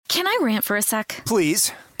Can I rant for a sec?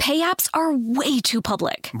 Please. Pay apps are way too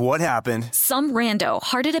public. What happened? Some rando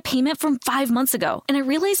hearted a payment from 5 months ago, and I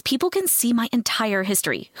realized people can see my entire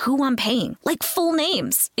history, who I'm paying, like full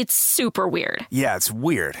names. It's super weird. Yeah, it's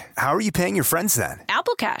weird. How are you paying your friends then?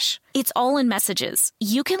 Apple Cash. It's all in messages.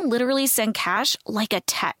 You can literally send cash like a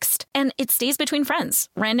text, and it stays between friends.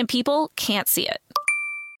 Random people can't see it.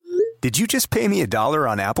 Did you just pay me $1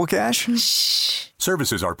 on Apple Cash? Shh.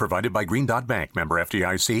 Services are provided by Green Dot Bank. Member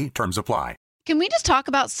FDIC. Terms apply. Can we just talk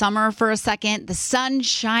about summer for a second? The sun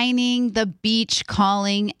shining, the beach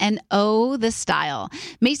calling, and oh, the style.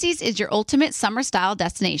 Macy's is your ultimate summer style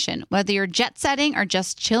destination, whether you're jet setting or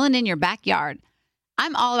just chilling in your backyard.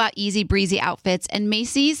 I'm all about easy breezy outfits, and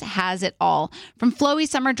Macy's has it all. From flowy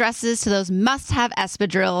summer dresses to those must-have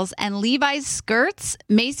espadrilles and Levi's skirts,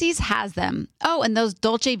 Macy's has them. Oh, and those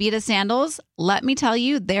Dolce Vita sandals, let me tell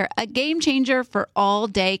you, they're a game changer for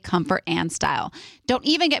all-day comfort and style. Don't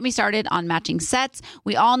even get me started on matching sets.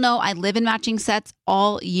 We all know I live in matching sets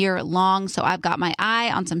all year long, so I've got my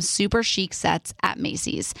eye on some super chic sets at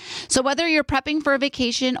Macy's. So whether you're prepping for a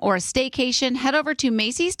vacation or a staycation, head over to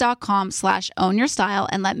Macy's.com/ownyourstyle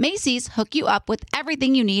and let Macy's hook you up with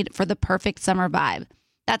everything you need for the perfect summer vibe.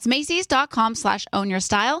 That's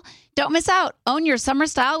Macy's.com/ownyourstyle. Don't miss out. Own your summer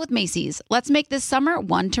style with Macy's. Let's make this summer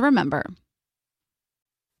one to remember.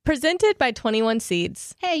 Presented by 21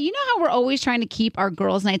 Seeds. Hey, you know how we're always trying to keep our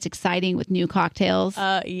girls' nights exciting with new cocktails?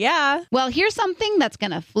 Yeah. Well, here's something that's going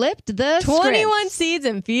to flip the 21 script. Seeds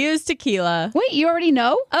infused tequila. Wait, you already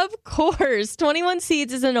know? Of course. 21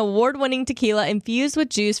 Seeds is an award-winning tequila infused with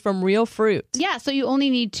juice from real fruit. Yeah, so you only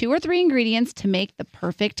need 2 or 3 ingredients to make the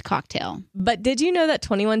perfect cocktail. But did you know that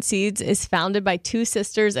 21 Seeds is founded by 2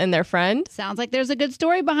 sisters and their friend? Sounds like there's a good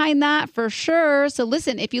story behind that for sure. So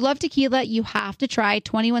listen, if you love tequila, you have to try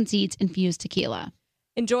 21 Seeds infused tequila.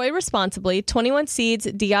 Enjoy responsibly. 21 Seeds,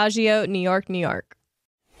 Diageo, New York, New York.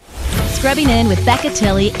 Scrubbing In with Becca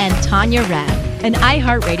Tilley and Tanya Rad, an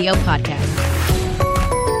iHeartRadio podcast.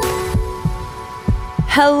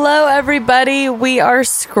 Hello, everybody. We are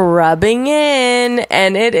scrubbing in,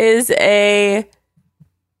 and it's an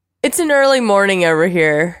early morning over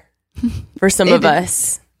here for some of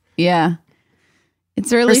us. Yeah.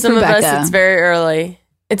 It's early for some of Becca. us. It's very early.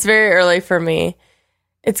 It's very early for me.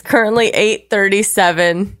 It's currently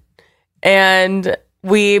 8:37, and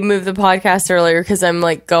we moved the podcast earlier because I'm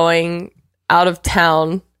like going out of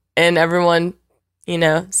town, and everyone,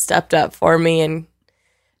 stepped up for me, and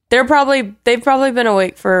they've probably been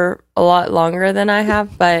awake for a lot longer than I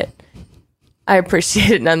have, but I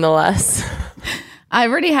appreciate it nonetheless.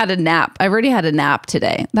 I've already had a nap.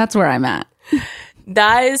 Today. That's where I'm at.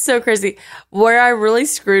 That is so crazy. Where I really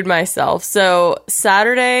screwed myself. So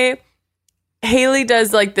Saturday, Haley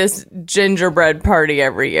does like this gingerbread party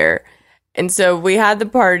every year. And so we had the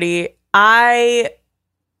party.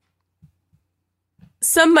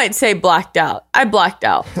 Some might say blacked out. I blacked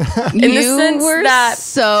out. In the sense were that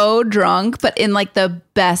so drunk, but in like the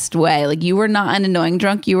best way. Like you were not an annoying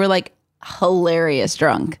drunk. You were like hilarious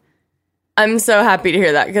drunk. I'm so happy to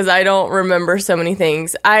hear that because I don't remember so many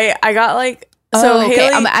things. I got like, so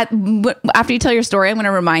okay. Haley, After you tell your story, I'm going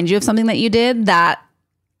to remind you of something that you did that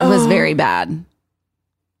was very bad.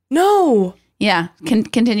 No. Yeah.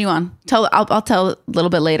 Continue on. I'll tell a little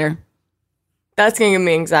bit later. That's going to give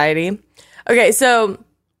me anxiety. Okay, so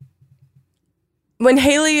when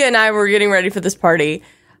Haley and I were getting ready for this party,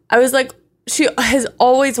 I was like, she has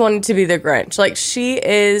always wanted to be the Grinch. Like, she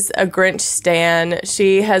is a Grinch stan.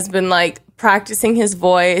 She has been, like, practicing his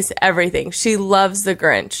voice, everything. She loves the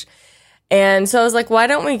Grinch. And so I was like, why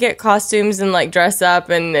don't we get costumes and, like, dress up,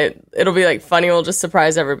 and it'll be, like, funny. We'll just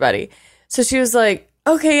surprise everybody. So she was like,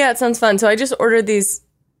 okay, yeah, it sounds fun. So I just ordered these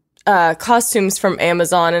costumes from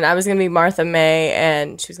Amazon, and I was going to be Martha May,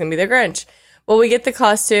 and she was going to be the Grinch. Well, we get the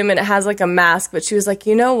costume, and it has, like, a mask, but she was like,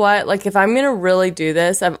 you know what? Like, if I'm going to really do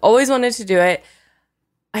this, I've always wanted to do it,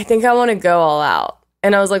 I think I want to go all out.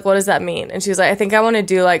 And I was like, what does that mean? And she was like, I think I want to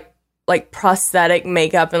do, like prosthetic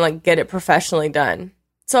makeup and, like, get it professionally done.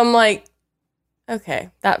 So I'm like, okay,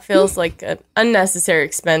 that feels like an unnecessary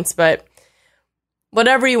expense, but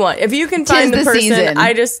whatever you want. If you can find the person, season.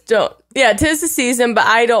 I just don't. Yeah, 'tis the season, but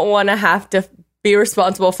I don't want to have to be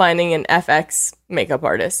responsible finding an FX makeup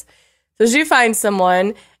artist. So she finds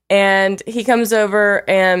someone, and he comes over,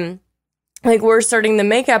 and like we're starting the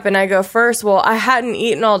makeup, and I go first. Well, I hadn't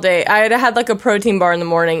eaten all day. I had like a protein bar in the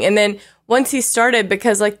morning, and then once he started,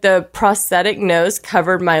 because like the prosthetic nose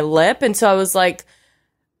covered my lip, and so I was like,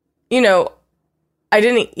 I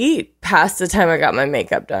didn't eat past the time I got my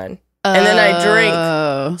makeup done. And then I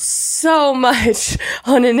drank so much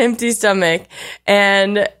on an empty stomach.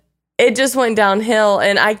 And it just went downhill.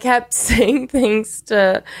 And I kept saying things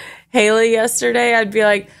to Haley yesterday.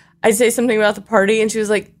 I'd say something about the party, and she was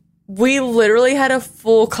like, we literally had a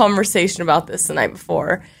full conversation about this the night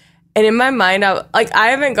before. And in my mind, I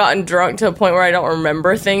haven't gotten drunk to a point where I don't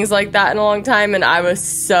remember things like that in a long time. And I was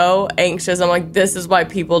so anxious. I'm like, this is why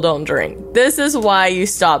people don't drink. This is why you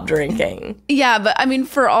stop drinking. Yeah, but I mean,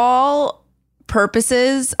 for all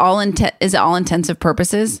purposes, is it all intensive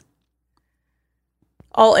purposes?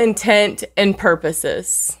 All intent and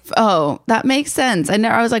purposes. Oh, that makes sense.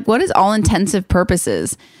 I was like, what is all intensive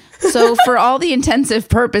purposes? So for all the intensive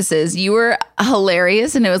purposes, you were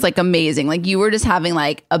hilarious and it was like amazing. Like you were just having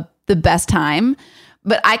like the best time.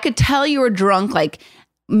 But I could tell you were drunk like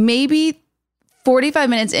maybe 45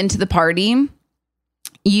 minutes into the party.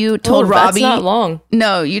 You told Robbie. That's not long.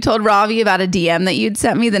 No, you told Robbie about a DM that you'd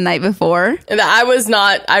sent me the night before. And I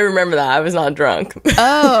remember that. I was not drunk.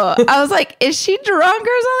 Oh, I was like, is she drunk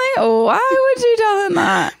or something? Why would you tell him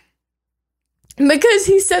that? Because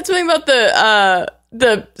he said something about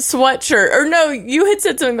the sweatshirt. Or no, you had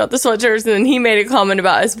said something about the sweatshirts, and then he made a comment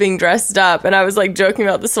about us being dressed up. And I was like joking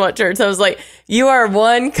about the sweatshirts. I was like, you are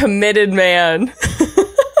one committed man.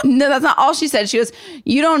 No, that's not all she said. She goes,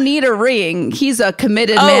 you don't need a ring. He's a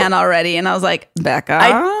committed man already. And I was like,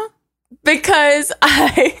 Becca? Because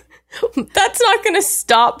that's not going to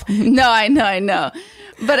stop. No, I know.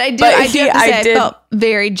 But I do have to say I felt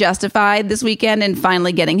very justified this weekend in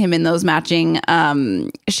finally getting him in those matching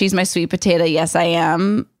She's My Sweet Potato, Yes I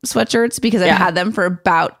Am sweatshirts, because I've had them for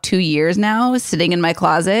about 2 years now, sitting in my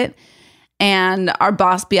closet. And our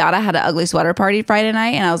boss, Beata, had an ugly sweater party Friday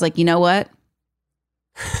night. And I was like, you know what?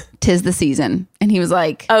 'Tis the season. And he was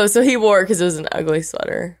like, oh, so he wore it because it was an ugly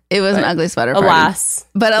sweater. It was an ugly sweater party.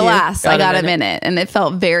 Alas, I got him in it. And it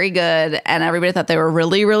felt very good. And everybody thought they were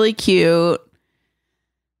really, really cute.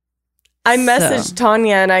 I messaged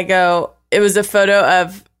Tanya and I go, it was a photo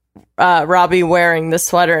of Robbie wearing the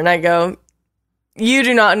sweater. And I go, you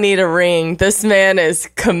do not need a ring. This man is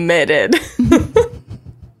committed.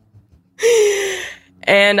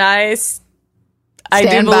 And I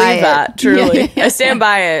do believe that, truly. Yeah. I stand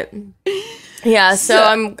by it. Yeah,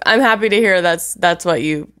 so I'm happy to hear that's what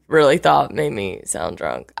you really thought made me sound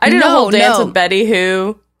drunk. I did a whole dance with Betty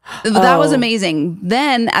Who. That was amazing.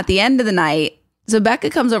 Then at the end of the night, so Becca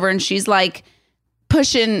comes over and she's like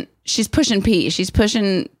pushing P. She's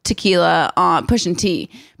pushing tequila on, pushing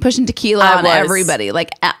tequila on everybody, like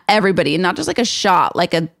everybody, and not just like a shot,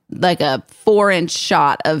 like a 4-inch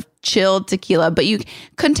shot of chilled tequila, but you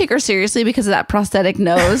couldn't take her seriously because of that prosthetic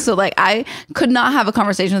nose. So like I could not have a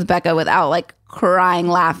conversation with Becca without like crying,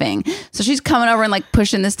 laughing. So she's coming over and like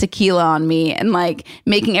pushing this tequila on me and like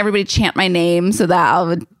making everybody chant my name so that I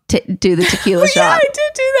would do the tequila shot. Yeah, I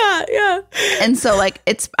did do that. Yeah. And so like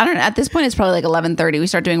I don't know, at this point it's probably like 11:30. We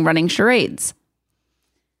start doing running charades.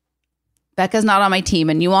 Becca's not on my team,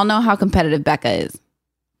 and you all know how competitive Becca is.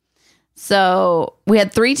 So we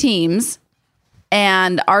had 3 teams,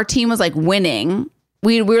 and our team was like winning.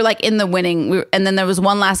 We were like in the winning, and then there was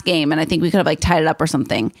one last game, and I think we could have like tied it up or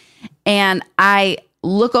something. And I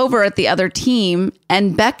look over at the other team,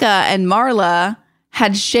 and Becca and Marla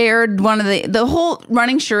had shared one of the whole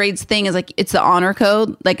running charades thing is like, it's the honor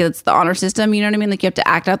code, like it's the honor system. You know what I mean? Like you have to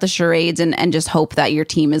act out the charades and just hope that your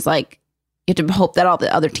team is like, you have to hope that all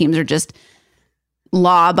the other teams are just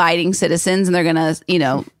law abiding citizens and they're going to, you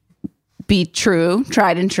know, be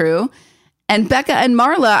tried and true. And Becca and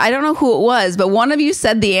Marla, I don't know who it was, but one of you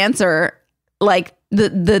said the answer, like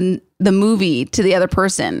the movie to the other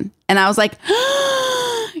person. And I was like,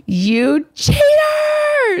 you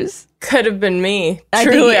cheaters. Could have been me.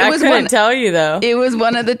 Truly, I couldn't tell you though. It was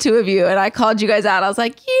one of the two of you, and I called you guys out. I was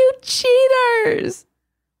like, you cheaters.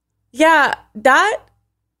 Yeah, that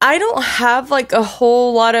I don't have like a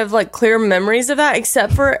whole lot of like clear memories of that,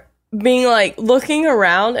 except for being like looking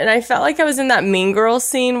around, and I felt like I was in that Mean Girls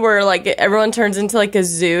scene where like everyone turns into like a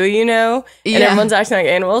zoo, you know, and everyone's acting like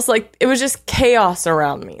animals. Like it was just chaos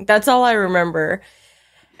around me. That's all I remember.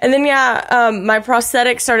 And then, my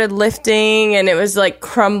prosthetic started lifting and it was like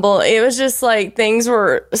crumble. It was just like things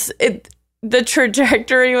were, the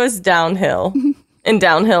trajectory was downhill and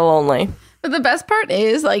downhill only. But the best part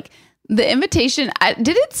is like the invitation,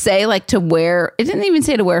 did it say like to wear, it didn't even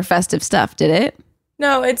say to wear festive stuff, did it?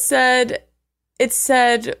 No, it said,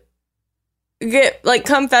 get like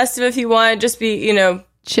come festive if you want, just be, you know,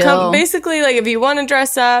 chill. Basically like if you want to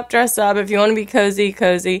dress up, dress up. If you want to be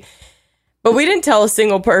cozy. But we didn't tell a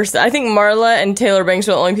single person. I think Marla and Taylor Banks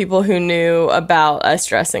were the only people who knew about us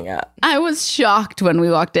dressing up. I was shocked when we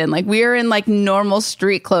walked in. Like we were in like normal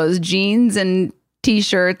street clothes, jeans and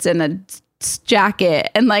t-shirts and a jacket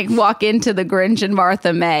and like walk into the Grinch and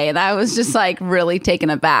Martha May. And I was just like really taken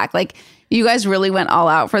aback. Like you guys really went all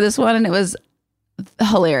out for this one, and it was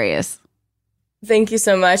hilarious. Thank you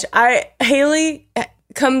so much. Haley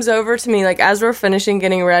comes over to me like as we're finishing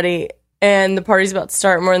getting ready and the party's about to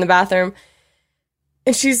start and we're in the bathroom,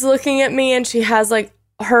 and she's looking at me and she has like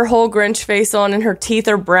her whole Grinch face on and her teeth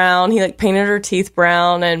are brown. He like painted her teeth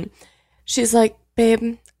brown, and she's like,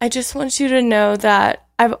 babe, I just want you to know that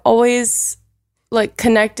I've always like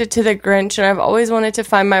connected to the Grinch and I've always wanted to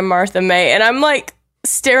find my Martha May. And I'm like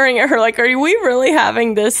staring at her like, are we really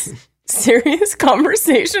having this serious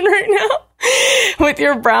conversation right now with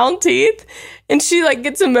your brown teeth? And she like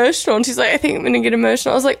gets emotional and she's like, I think I'm gonna get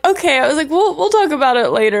emotional. I was like, okay. I was like, we'll talk about it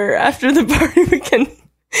later after the party. We can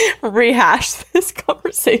rehash this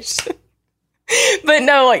conversation. But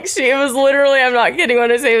no, like it was literally, I'm not kidding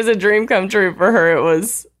when I say it was a dream come true for her. It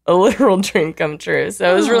was a literal dream come true. So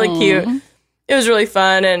it was really cute. It was really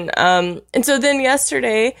fun. And so then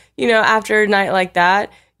yesterday, you know, after a night like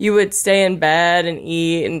that, you would stay in bed and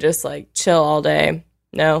eat and just like chill all day.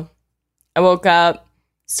 No, I woke up,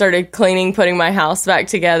 started cleaning, putting my house back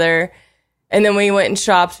together. And then we went and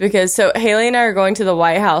shopped because Haley and I are going to the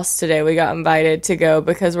White House today. We got invited to go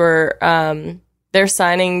because they're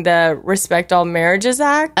signing the Respect All Marriages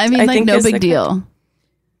Act. I mean, like no big deal.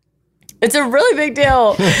 It's a really big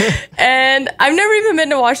deal. And I've never even been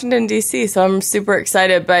to Washington, D.C., so I'm super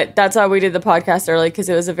excited. But that's why we did the podcast early, because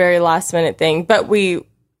it was a very last minute thing. But we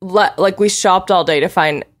shopped all day to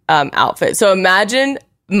find outfits. So imagine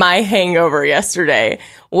my hangover yesterday,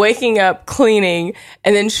 waking up, cleaning,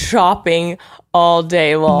 and then shopping all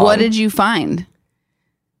day long. What did you find?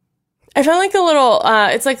 I found like a little,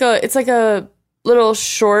 it's like a little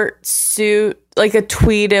short suit, like a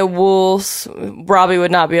tweed wool. Robbie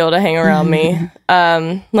would not be able to hang around me.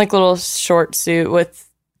 Like little short suit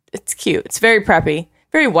it's cute. It's very preppy,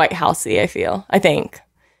 very White Housey, I think.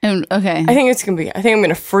 Okay. I think I'm going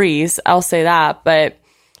to freeze. I'll say that. But,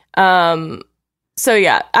 so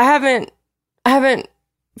yeah, I haven't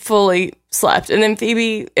fully slept. And then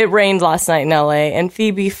Phoebe, it rained last night in LA and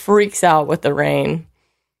Phoebe freaks out with the rain.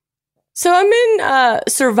 So I'm in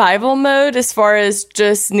survival mode as far as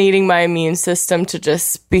just needing my immune system to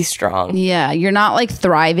just be strong. Yeah, you're not like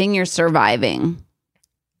thriving, you're surviving.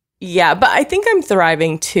 Yeah, but I think I'm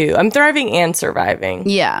thriving too. I'm thriving and surviving.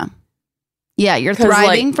 Yeah. Yeah, you're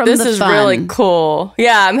thriving like, from the fun. This is really cool.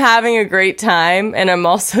 Yeah, I'm having a great time and I'm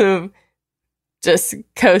also just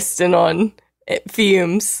coasting on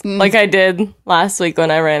fumes like I did last week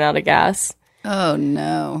when I ran out of gas. Oh,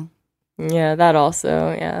 no. Yeah, that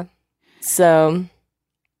also, yeah. So,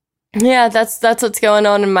 yeah, that's what's going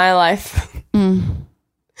on in my life.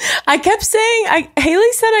 I kept saying,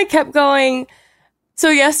 Haley said I kept going. So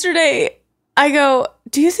yesterday, I go,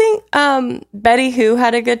 do you think Betty Who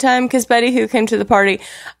had a good time? Because Betty Who came to the party.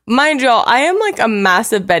 Mind y'all, I am like a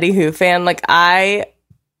massive Betty Who fan. Like, I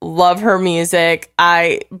love her music.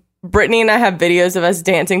 Brittany and I have videos of us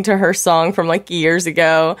dancing to her song from like years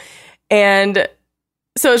ago. And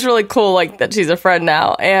so it's really cool, like, that she's a friend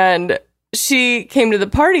now. And she came to the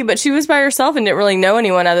party, but she was by herself and didn't really know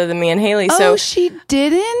anyone other than me and Haley. Oh, she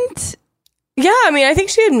didn't? Yeah, I mean, I think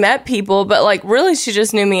she had met people, but like really she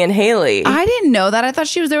just knew me and Haley. I didn't know that. I thought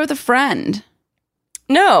she was there with a friend.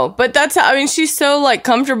 No, but that's how, I mean, she's so like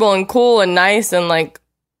comfortable and cool and nice and like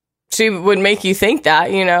she would make you think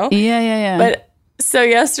that, you know? Yeah. But so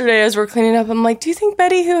yesterday as we're cleaning up, I'm like, do you think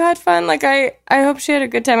Betty Who had fun? Like, I hope she had a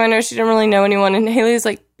good time. I know she didn't really know anyone. And Haley's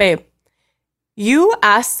like, babe, you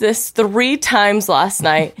asked this 3 times last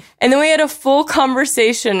night. And then we had a full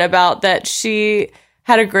conversation about that she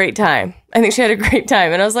had a great time. I think she had a great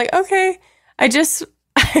time. And I was like, okay, I just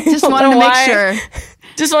wanted to make sure.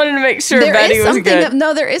 Just wanted to make sure Betty was good.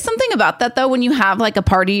 No, there is something about that, though. When you have like a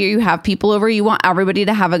party or you have people over, you want everybody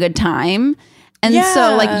to have a good time. And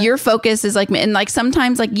so like your focus is like, and like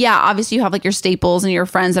sometimes like, yeah, obviously you have like your staples and your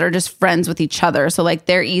friends that are just friends with each other. So like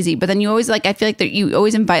they're easy. But then you always like, I feel like that you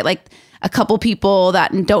always invite like a couple people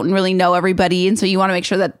that don't really know everybody. And so you want to make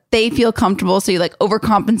sure that they feel comfortable. So you like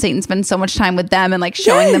overcompensate and spend so much time with them and like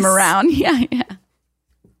showing them around. Yeah.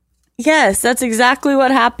 Yes, that's exactly what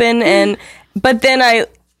happened. But then I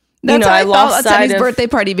lost sight Sunny's birthday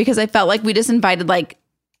party because I felt like we just invited like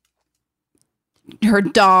her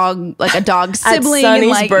dog, like a dog sibling. At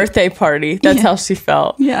Sunny's birthday party. That's how she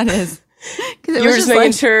felt. Yeah, it is. You were just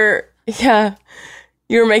making sure. Yeah.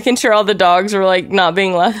 You were making sure all the dogs were like not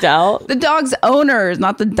being left out. The dog's owners,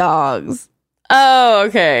 not the dogs. Oh,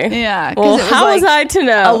 okay. Yeah. Well, how was I to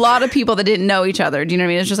know? A lot of people that didn't know each other. Do you know what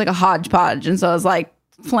I mean? It's just like a hodgepodge. And so I was like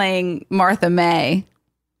playing Martha May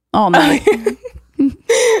all night.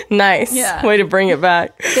 Nice. Yeah. Way to bring it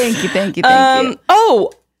back. Thank you.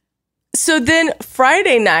 Oh, so then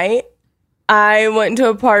Friday night, I went to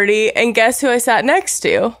a party, and guess who I sat next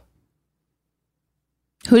to?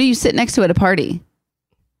 Who do you sit next to at a party?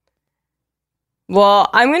 Well,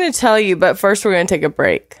 I'm going to tell you, but first we're going to take a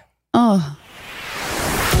break. Oh.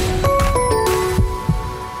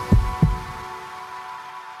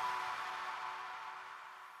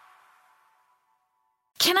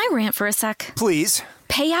 Can I rant for a sec? Please.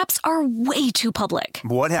 Pay apps are way too public.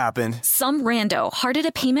 What happened? Some rando hearted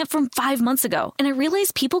a payment from 5 months ago, and I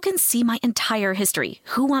realized people can see my entire history,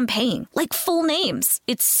 who I'm paying, like full names.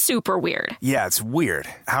 It's super weird. Yeah, it's weird.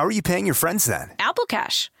 How are you paying your friends then? Apple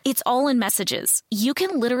Cash. It's all in messages. You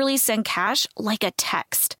can literally send cash like a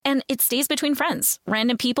text, and it stays between friends.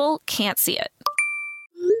 Random people can't see it.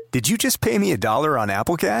 Did you just pay me $1 on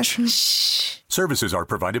Apple Cash? Services are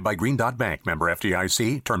provided by Green Dot Bank, member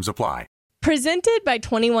FDIC. Terms apply. Presented by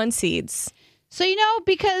 21 Seeds. So,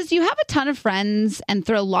 because you have a ton of friends and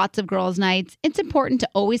throw lots of girls' nights, it's important to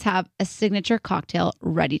always have a signature cocktail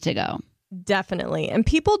ready to go. Definitely. And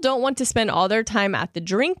people don't want to spend all their time at the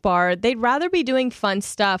drink bar. They'd rather be doing fun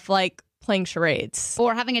stuff like playing charades.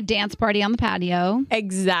 Or having a dance party on the patio.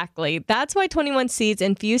 Exactly. That's why 21 Seeds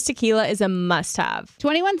infused tequila is a must-have.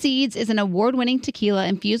 21 Seeds is an award-winning tequila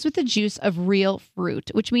infused with the juice of real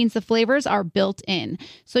fruit, which means the flavors are built in.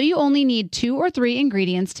 So you only need 2 or 3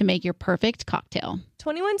 ingredients to make your perfect cocktail.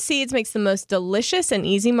 21 Seeds makes the most delicious and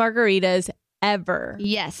easy margaritas ever.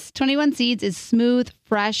 Yes, 21 Seeds is smooth,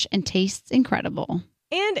 fresh, and tastes incredible.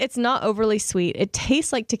 And it's not overly sweet. It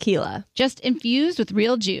tastes like tequila. Just infused with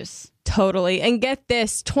real juice. Totally. And get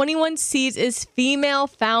this, 21 Seeds is female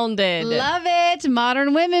founded. Love it.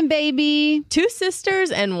 Modern women, baby. 2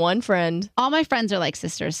 sisters and 1 friend. All my friends are like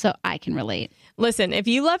sisters, so I can relate. Listen, if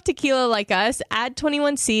you love tequila like us, add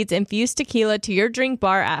 21 Seeds infused tequila to your drink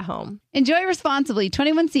bar at home. Enjoy responsibly.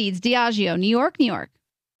 21 Seeds, Diageo, New York, New York.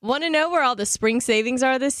 Want to know where all the spring savings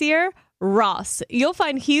are this year? Ross. You'll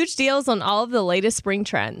find huge deals on all of the latest spring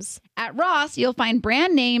trends. At Ross, you'll find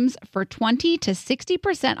brand names for 20 to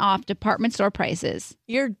 60% off department store prices.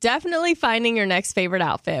 You're definitely finding your next favorite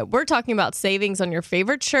outfit. We're talking about savings on your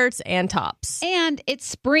favorite shirts and tops. And it's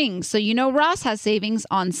spring, so Ross has savings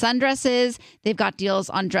on sundresses. They've got deals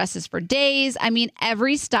on dresses for days. I mean,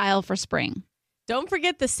 every style for spring. Don't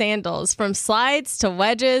forget the sandals. From slides to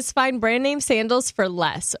wedges, find brand name sandals for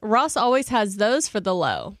less. Ross always has those for the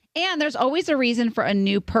low. And there's always a reason for a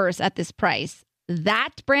new purse at this price.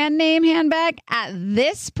 That brand name handbag at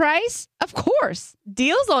this price? Of course.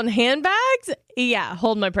 Deals on handbags? Yeah,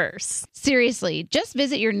 hold my purse. Seriously, just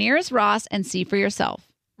visit your nearest Ross and see for yourself.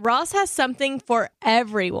 Ross has something for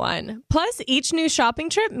everyone. Plus, each new shopping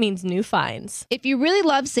trip means new finds. If you really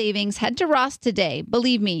love savings, head to Ross today.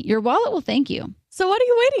 Believe me, your wallet will thank you. So what are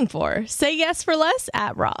you waiting for? Say yes for less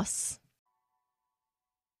at Ross.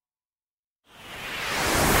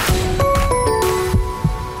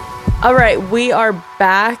 All right, we are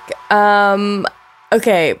back.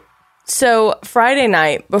 Okay, so Friday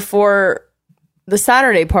night before the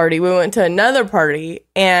Saturday party, we went to another party,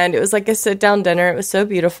 and it was like a sit-down dinner. It was so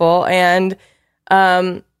beautiful, and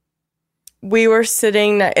we were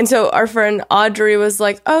sitting, and so our friend Audrey was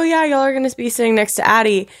like, "Oh yeah, y'all are gonna be sitting next to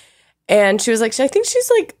Addie," and she was like, "I think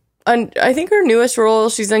she's like, I think her newest role,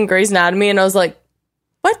 she's in Grey's Anatomy," and I was like,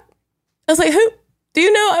 "What?" I was like, "Who? Do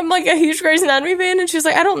you know I'm like a huge Grey's Anatomy fan?" And she was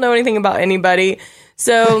like, "I don't know anything about anybody."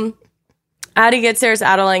 So Addie gets there as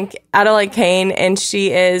Adelaide Kane, and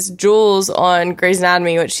she is Jules on Grey's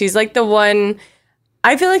Anatomy, which she's like the one,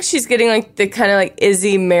 I feel like she's getting like the kind of like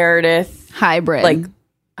Izzy Meredith hybrid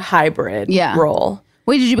role.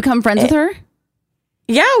 Wait, did you become friends with her?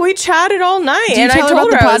 Yeah, we chatted all night. Did you and tell I her told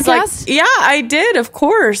about her, the I was like, podcast? yeah, I did, of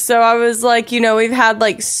course. So I was like, we've had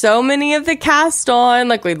like so many of the cast on.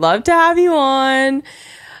 Like, we'd love to have you on.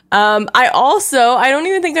 I don't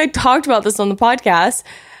even think I talked about this on the podcast.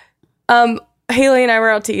 Haley and I were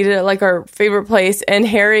out to eat at like our favorite place, and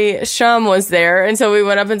Harry Shum was there. And so we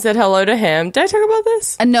went up and said hello to him. Did I talk about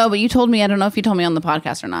this? No, but you told me. I don't know if you told me on the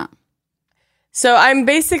podcast or not. So I'm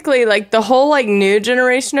basically like the whole like new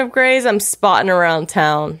generation of Greys. I'm spotting around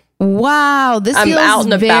town. Wow, this I'm feels out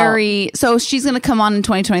and very. So she's going to come on in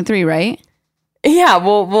 2023, right? Yeah,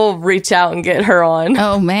 we'll reach out and get her on.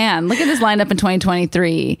 Oh man, look at this lineup in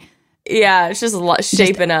 2023. Yeah, it's just a lot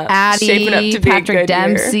shaping up. Addie, shaping up to be Patrick a good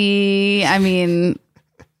Dempsey. Year. I mean,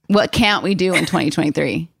 what can't we do in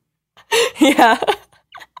 2023? Yeah.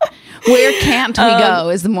 Where can't we go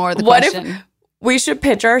is the more the what question. If we should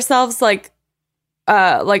pitch ourselves like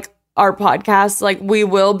our podcast, like we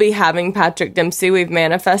will be having Patrick Dempsey. We've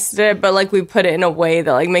manifested it, but like we put it in a way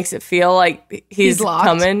that like makes it feel like he's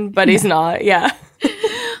coming, but he's not. Yeah.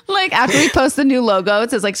 Like after we post the new logo,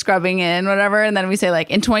 it says like scrubbing in, whatever. And then we say like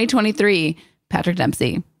in 2023, Patrick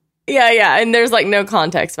Dempsey. Yeah. And there's like no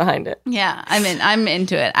context behind it. Yeah. I'm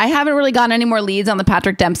into it. I haven't really gotten any more leads on the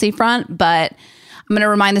Patrick Dempsey front, but I'm going to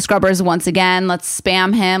remind the scrubbers once again, let's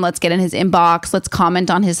spam him. Let's get in his inbox. Let's comment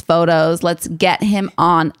on his photos. Let's get him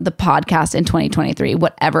on the podcast in 2023,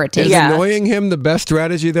 whatever it takes. Is annoying him the best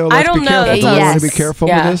strategy, though? I don't know. Careful. I want to be careful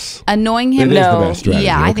with this. Annoying him? It is the best strategy.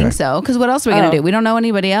 Yeah, I think so. Because what else are we going to do? We don't know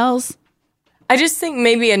anybody else. I just think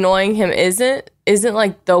maybe annoying him isn't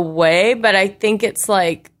like the way, but I think it's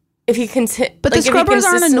like, if you but the scrubbers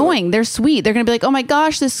aren't annoying. They're sweet. They're going to be like, oh my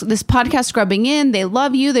gosh, this podcast Scrubbing In. They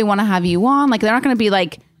love you. They want to have you on. Like, they're not going to be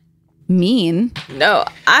like mean. No,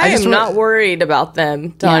 I am not worried about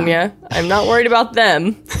them, Tanya. Yeah. I'm not worried about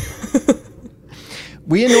them.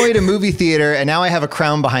 We annoyed a movie theater, and now I have a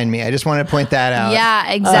crown behind me. I just wanted to point that out.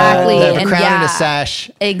 Yeah, exactly. I have a crown and a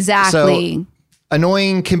sash. Exactly. So,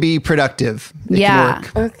 annoying can be productive. It can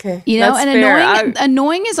work. Okay. You know, and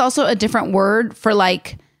annoying is also a different word for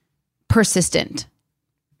like persistent.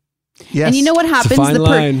 Yes. And you know what happens? It's a fine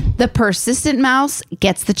line. The persistent mouse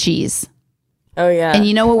gets the cheese. Oh, yeah. And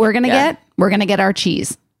you know what we're going to get? We're going to get our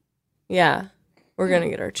cheese. Yeah. We're going to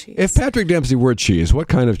get our cheese. If Patrick Dempsey were cheese, what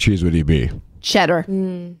kind of cheese would he be? Cheddar.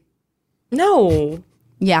 No.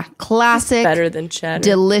 Yeah. Classic. It's better than cheddar.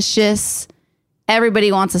 Delicious.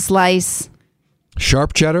 Everybody wants a slice.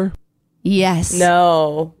 Sharp cheddar? Yes.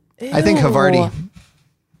 No. I think Havarti.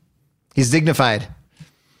 He's dignified.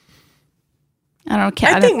 I don't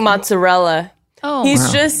care. I think mozzarella. Oh,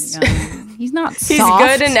 he's just... He's not soft. He's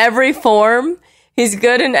good in every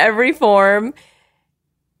form.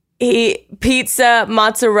 Pizza,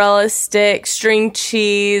 mozzarella stick, string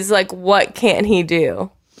cheese. Like, what can't he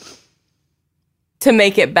do to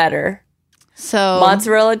make it better? So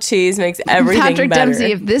mozzarella cheese makes everything Patrick better.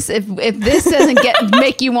 Dempsey, if this doesn't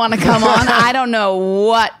make you want to come on, I don't know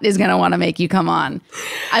what is going to want to make you come on.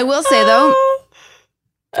 I will say though,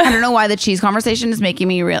 I don't know why the cheese conversation is making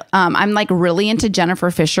me real. I'm like really into Jennifer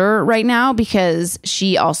Fisher right now because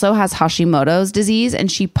she also has Hashimoto's disease and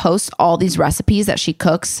she posts all these recipes that she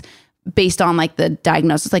cooks based on like the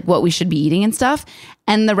diagnosis, like what we should be eating and stuff.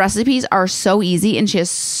 And the recipes are so easy and she has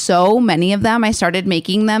so many of them. I started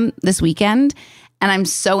making them this weekend and I'm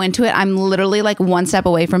so into it. I'm literally like one step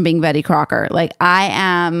away from being Betty Crocker. Like I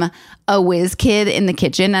am a whiz kid in the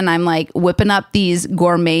kitchen and I'm like whipping up these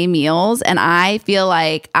gourmet meals and I feel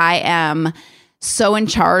like I am so in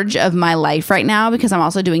charge of my life right now because I'm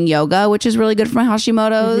also doing yoga, which is really good for my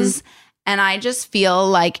Hashimoto's. Mm-hmm. And I just feel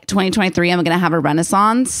like 2023, I'm going to have a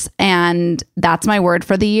renaissance and that's my word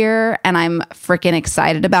for the year. And I'm freaking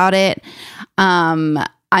excited about it. I'm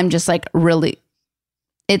just like really...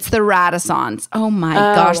 It's the Radissance. Oh my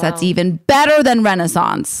gosh, wow. That's even better than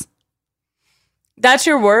Renaissance. That's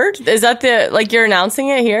your word? Is that you're announcing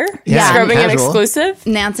it here? Yeah. Scrubbing It exclusive?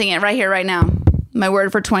 Announcing it right here, right now. My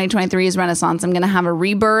word for 2023 is Renaissance. I'm going to have a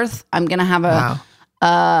rebirth. I'm going to have a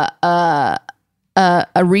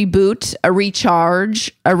reboot, a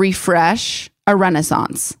recharge, a refresh, a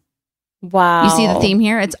renaissance. Wow. You see the theme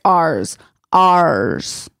here? It's ours.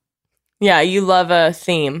 Yeah, you love a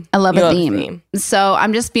theme. I love a theme. So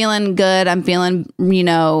I'm just feeling good. I'm feeling,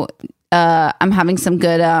 I'm having some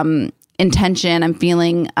good intention. I'm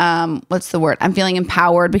feeling, what's the word? I'm feeling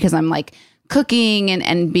empowered because I'm like cooking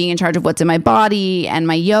and being in charge of what's in my body and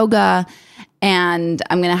my yoga. And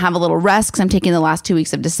I'm going to have a little rest because I'm taking the last 2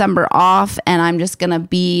 weeks of December off. And I'm just going to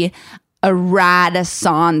be a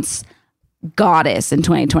Renaissance goddess in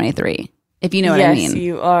 2023. If you know what I mean. Yes,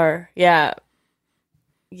 you are. Yeah.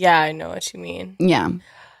 Yeah, I know what you mean. Yeah.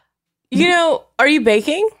 Are you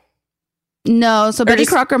baking? No. So Betty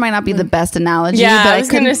Crocker might not be the best analogy. Yeah, but I was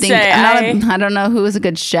going to say. I don't know who is a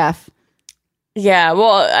good chef. Yeah,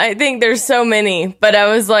 well, I think there's so many, but I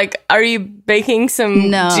was like, are you baking some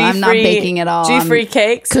No, I'm not baking at all. G-free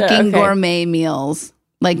cakes? Cooking gourmet meals.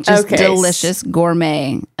 Like just delicious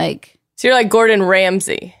gourmet. Like so you're like Gordon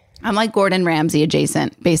Ramsay. I'm like Gordon Ramsay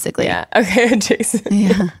adjacent, basically. Yeah. Okay, adjacent.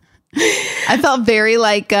 Yeah. I felt very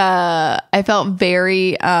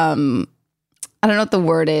I don't know what the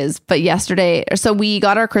word is, but yesterday, so we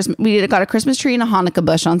got a Christmas tree and a Hanukkah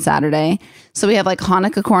bush on Saturday. So we have like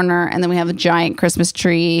Hanukkah corner and then we have a giant Christmas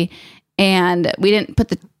tree and we didn't put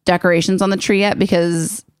the decorations on the tree yet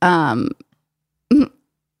because I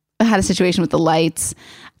had a situation with the lights.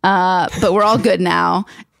 But we're all good now.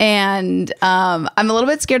 And I'm a little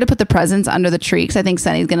bit scared to put the presents under the tree because I think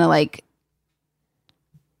Sunny's going to like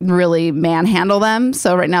really manhandle them.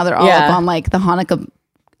 So right now they're all up on like the Hanukkah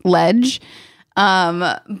ledge.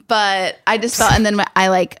 But I just felt, and then I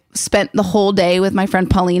like spent the whole day with my friend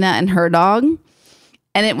Paulina and her dog.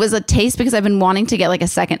 And it was a taste because I've been wanting to get like a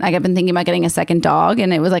second, like I've been thinking about getting a second dog.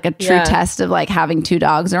 And it was like a true test of like having 2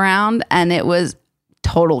 dogs around. And it was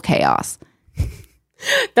total chaos.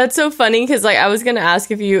 That's so funny because like I was gonna ask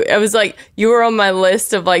if you, I was like, you were on my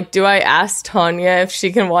list of like, do I ask Tanya if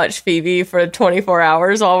she can watch Phoebe for 24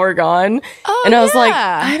 hours while we're gone? Oh, and I was like,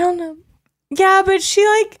 I don't know. Yeah, but she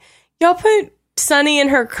like, y'all put Sunny in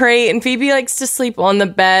her crate and Phoebe likes to sleep on the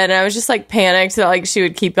bed. And I was just like panicked that like she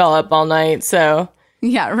would keep y'all up all night. So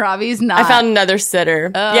yeah, Robbie's not. I found another sitter.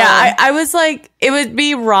 Yeah, I was like, it would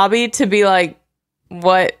be Robbie to be like,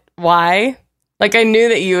 what, why? Like, I knew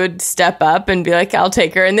that you would step up and be like, I'll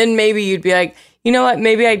take her. And then maybe you'd be like, you know what?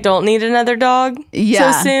 Maybe I don't need another dog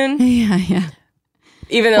so soon. Yeah.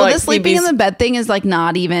 Even though, well, like, the sleeping in the bed thing is like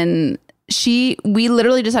not even... We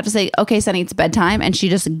literally just have to say, okay, Sunny, it's bedtime. And she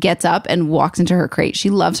just gets up and walks into her crate. She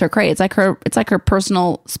loves her crate. It's like her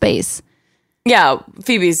personal space. Yeah,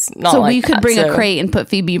 Phoebe's not so like we could that, bring a crate and put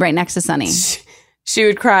Phoebe right next to Sunny. She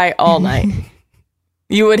would cry all night.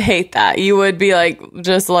 You would hate that. You would be like,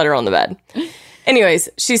 just let her on the bed. Anyways,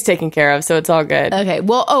 she's taken care of, so it's all good. Okay.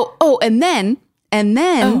 Well, and then,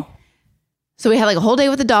 so we had like a whole day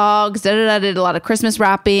with the dogs. Did a lot of Christmas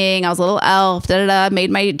wrapping. I was a little elf. Made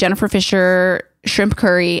my Jennifer Fisher shrimp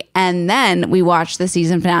curry, and then we watched the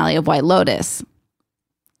season finale of White Lotus.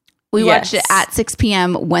 We watched it at 6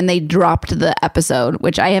 p.m. when they dropped the episode,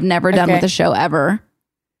 which I have never done with a show ever.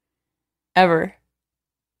 Ever.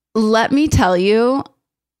 Let me tell you.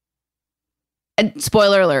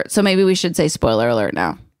 Spoiler alert. So maybe we should say spoiler alert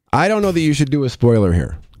now. I don't know that you should do a spoiler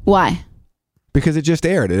here. Why? Because it just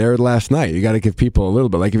aired. It aired last night. You got to give people a little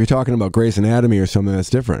bit. Like if you're talking about Grey's Anatomy or something, that's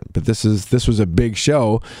different. But this was a big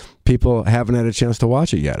show. People haven't had a chance to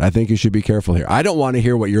watch it yet. I think you should be careful here. I don't want to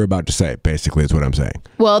hear what you're about to say, basically, is what I'm saying.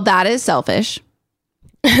 Well, that is selfish.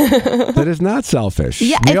 That is not selfish.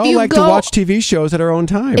 Yeah, we all like to watch TV shows at our own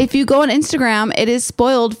time. If you go on Instagram, it is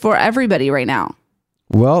spoiled for everybody right now.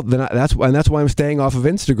 Well, then that's why I'm staying off of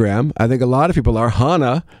Instagram. I think a lot of people are.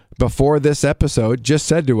 Hannah, before this episode, just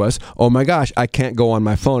said to us, oh my gosh, I can't go on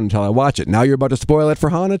my phone until I watch it. Now you're about to spoil it for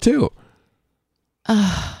Hannah too.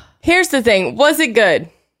 Here's the thing. Was it good?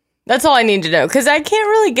 That's all I need to know. Because I can't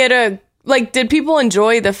really get did people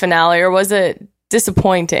enjoy the finale or was it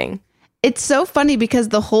disappointing? It's so funny because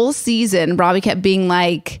the whole season, Robbie kept being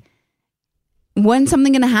like, when's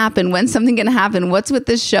something going to happen? When's something going to happen? What's with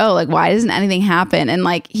this show? Like, why doesn't anything happen? And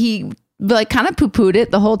like, he like kind of poo-pooed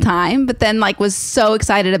it the whole time, but then like was so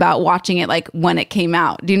excited about watching it like when it came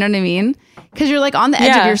out. Do you know what I mean? Because you're like on the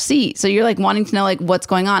edge of your seat. So you're like wanting to know like what's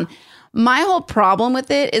going on. My whole problem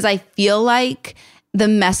with it is I feel like the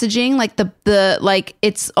messaging, like the like,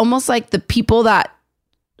 it's almost like the people that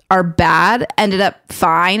are bad ended up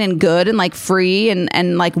fine and good and like free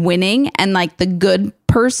and like winning, and like the good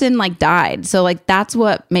person like died. So like that's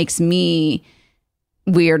what makes me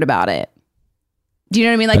weird about it. Do you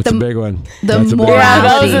know what I mean? Like that's a big one. The that's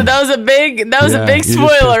morality. That was a big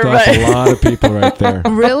spoiler. But a lot of people right there.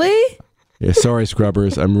 Really? Yeah, sorry,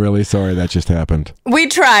 Scrubbers. I'm really sorry that just happened. We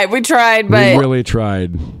tried, but we really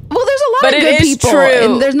tried. Well, there's a lot of good people,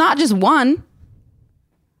 and there's not just one.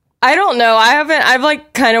 I don't know. I've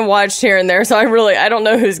like kind of watched here and there, so I don't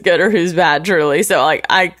know who's good or who's bad, truly. So like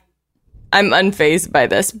I'm unfazed by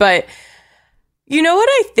this, but you know what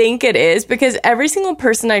I think it is? Because every single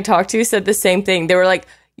person I talked to said the same thing. They were like,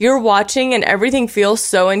 you're watching and everything feels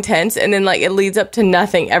so intense, and then like it leads up to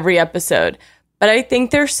nothing every episode. But I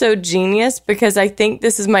think they're so genius because I think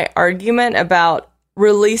this is my argument about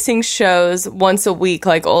releasing shows once a week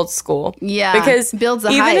like old school. Yeah. Because builds the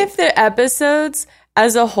even hype. if the episodes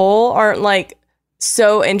as a whole aren't like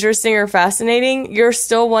so interesting or fascinating, you're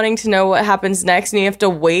still wanting to know what happens next, and you have to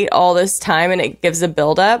wait all this time, and it gives a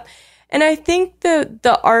build up. And I think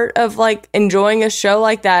the art of like enjoying a show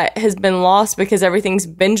like that has been lost because everything's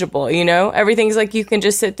bingeable, you know? Everything's like you can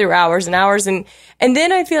just sit through hours and hours, and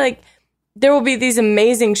then I feel like there will be these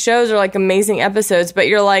amazing shows or like amazing episodes, but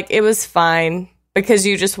you're like, it was fine because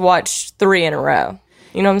you just watched 3 in a row.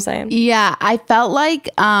 You know what I'm saying? Yeah, I felt like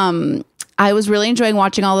I was really enjoying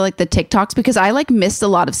watching all the TikToks because I like missed a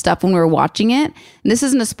lot of stuff when we were watching it. And this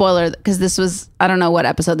isn't a spoiler because this was, I don't know what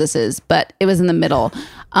episode this is, but it was in the middle.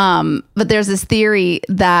 But there's this theory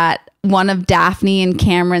that one of Daphne and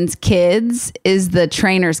Cameron's kids is the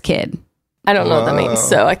trainer's kid. I don't know what that means,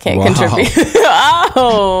 so I can't contribute.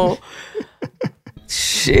 Oh.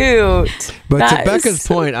 Shoot. But to Becca's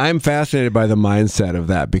point, I'm fascinated by the mindset of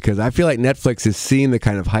that because I feel like Netflix is seeing the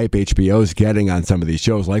kind of hype HBO's getting on some of these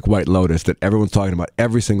shows like White Lotus that everyone's talking about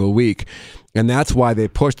every single week. And that's why they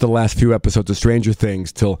pushed the last few episodes of Stranger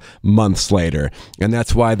Things till months later. And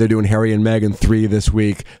that's why they're doing Harry and Meghan 3 this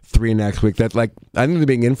week, 3 next week. That, like, I think they're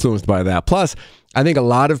being influenced by that. Plus, I think a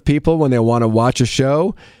lot of people, when they want to watch a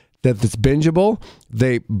show that's bingeable,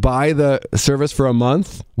 they buy the service for a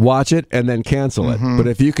month, watch it, and then cancel it. But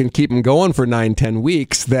if you can keep them going for 9-10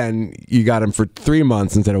 weeks, then you got them for 3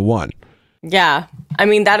 months instead of 1. Yeah. I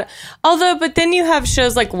mean, but then you have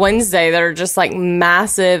shows like Wednesday that are just like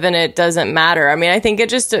massive and it doesn't matter. I mean, I think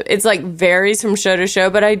it's like varies from show to show,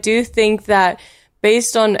 but I do think that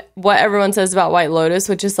based on what everyone says about White Lotus,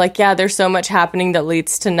 which is like, yeah, there's so much happening that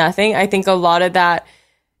leads to nothing. I think a lot of that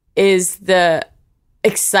is the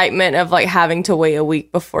excitement of like having to wait a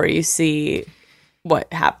week before you see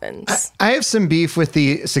what happens. I have some beef with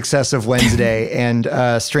the success of Wednesday and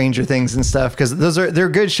Stranger Things and stuff because they're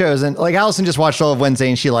good shows, and like Allison just watched all of Wednesday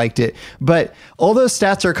and she liked it, but all those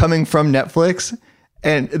stats are coming from Netflix,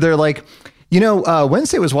 and they're like,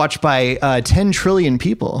 Wednesday was watched by 10 trillion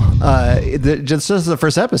people. Just the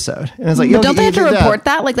first episode, and it's like, but don't they have to report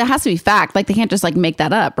that? Like that has to be fact. Like they can't just like make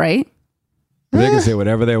that up, right? They can say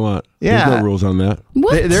whatever they want. Yeah. There's no rules on that.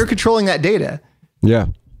 What? They're controlling that data. Yeah.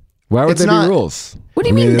 Why would there be rules? What do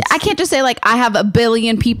you mean? I can't just say like I have 1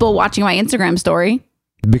 billion people watching my Instagram story.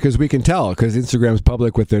 Because we can tell, because Instagram's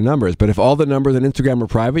public with their numbers. But if all the numbers on Instagram are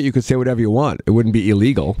private, you could say whatever you want. It wouldn't be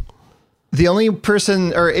illegal. The only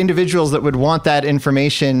person or individuals that would want that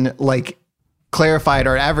information like clarified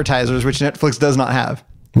are advertisers, which Netflix does not have.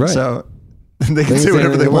 Right. So they can say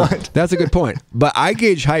whatever they want. That's a good point. But I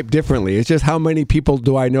gauge hype differently. It's just how many people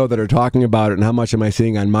do I know that are talking about it and how much am I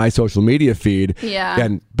seeing on my social media feed? Yeah.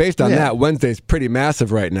 And based on that, Wednesday's pretty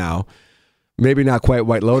massive right now. Maybe not quite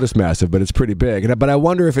White Lotus massive, but it's pretty big. But I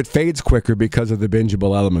wonder if it fades quicker because of the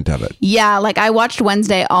bingeable element of it. Yeah, like I watched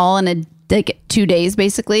Wednesday all in 2 days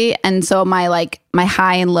basically. And so my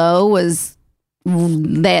high and low was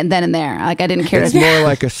then and there. Like I didn't care. It's more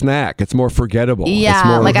like a snack. It's more forgettable.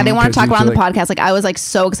 Yeah, like I didn't want to talk about it on the podcast. Like I was like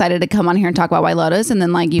so excited to come on here and talk about White Lotus, and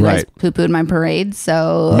then like you guys poo-pooed my parade.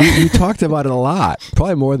 So you talked about it a lot,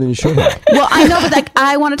 probably more than you should have. Well, I know, but like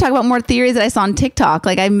I want to talk about more theories that I saw on TikTok.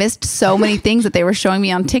 Like I missed so many things that they were showing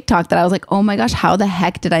me on TikTok that I was like, oh my gosh, how the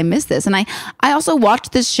heck did I miss this? And I also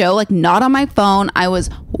watched this show like not on my phone. I was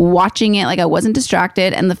watching it like I wasn't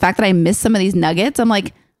distracted, and the fact that I missed some of these nuggets, I'm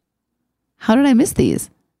like, how did I miss these?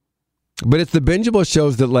 But it's the bingeable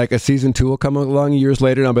shows that like a season 2 will come along years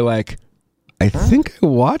later and I'll be like, I think I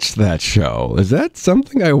watched that show. Is that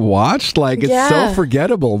something I watched? Like it's so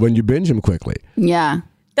forgettable when you binge them quickly. Yeah.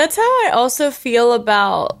 That's how I also feel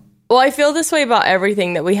about, I feel this way about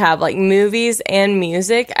everything that we have, like movies and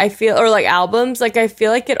music. I feel, or like albums, like I feel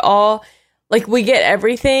like it all, like we get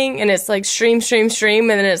everything and it's like stream, and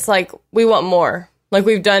then it's like, we want more. Like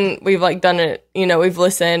we've done it, we've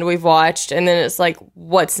listened, we've watched, and then it's like,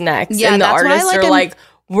 what's next? Yeah, and the artists are like,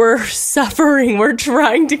 we're suffering, we're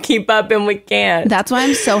trying to keep up and we can't. That's why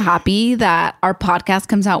I'm so happy that our podcast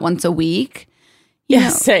comes out once a week.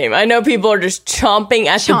 Same. I know people are just chomping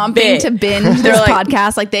the bit to binge this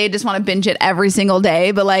podcast. Like they just want to binge it every single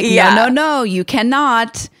day, but like, no, you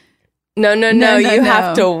cannot. No, you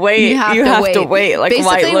have to wait. You have to wait. Like basically,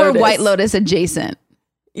 White Lotus. we're White Lotus adjacent.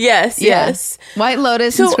 Yes. White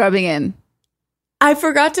Lotus and Scrubbing In. I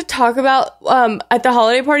forgot to talk about at the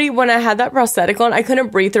holiday party when I had that prosthetic on, I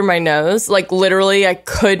couldn't breathe through my nose. Like literally, I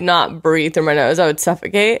could not breathe through my nose. I would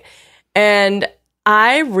suffocate. And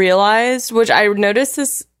I realized, which I noticed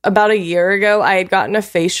this about a year ago, I had gotten a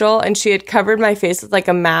facial and she had covered my face with like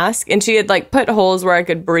a mask and she had like put holes where I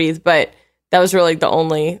could breathe, but that was really the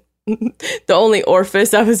only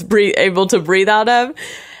orifice I was able to breathe out of.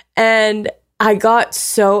 And I got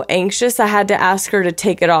so anxious, I had to ask her to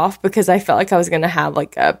take it off because I felt like I was going to have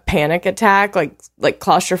like a panic attack, like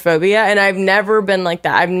claustrophobia. And I've never been like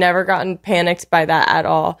that. I've never gotten panicked by that at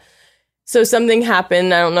all. So something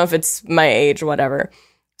happened. I don't know if it's my age or whatever.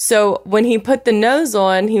 So when he put the nose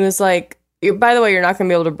on, he was like, by the way, you're not going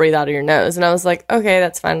to be able to breathe out of your nose. And I was like, okay,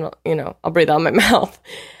 that's fine. I'll breathe out of my mouth.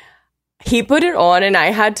 He put it on and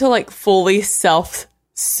I had to like fully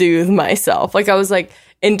self-soothe myself. Like I was like,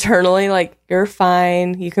 internally, like, you're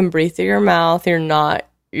fine. You can breathe through your mouth.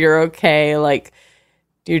 You're okay. Like,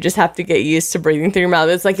 you just have to get used to breathing through your mouth.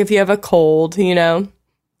 It's like if you have a cold,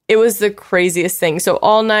 It was the craziest thing. So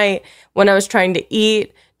all night when I was trying to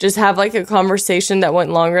eat, just have like a conversation that went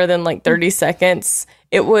longer than like 30 seconds.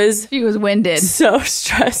 It was She was winded. so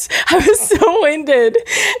stressed. I was so winded.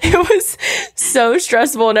 It was so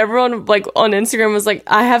stressful. And everyone like on Instagram was like,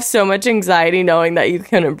 I have so much anxiety knowing that you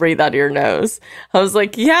couldn't breathe out of your nose. I was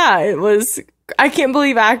like, yeah, it was. I can't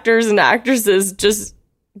believe actors and actresses just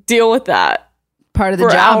deal with that Part of the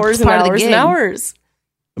for job. hours It's and part of the hours gig. and hours.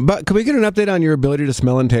 But can we get an update on your ability to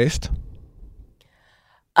smell and taste?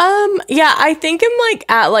 Yeah, I think I'm like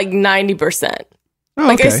at like 90%. Oh,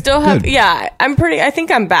 Like okay. I still have, Good. yeah, I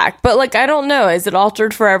think I'm back, but like, I don't know. Is it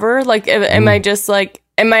altered forever? Like, am I just like,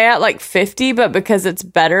 am I at like 50, but because it's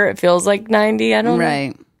better, it feels like 90? I don't know.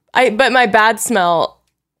 Right. But my bad smell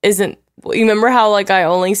isn't, you remember how like I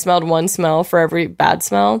only smelled one smell for every bad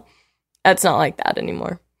smell? That's not like that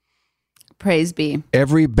anymore. Praise be.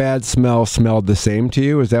 Every bad smell smelled the same to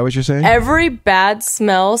you? Is that what you're saying? Every bad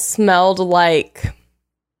smell smelled like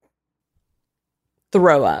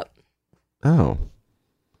throw up. Oh.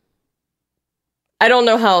 I don't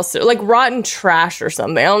know how else, like rotten trash or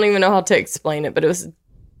something. I don't even know how to explain it, but it was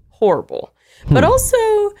horrible. But also,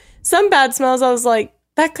 some bad smells, I was like,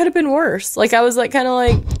 that could have been worse. Like, I was like, kind of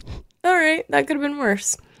like, all right, that could have been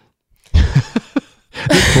worse.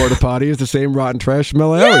 Porta potty is the same rotten trash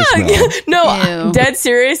smell I always smell. Yeah. No, Ew. dead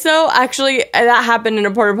serious though. Actually, that happened in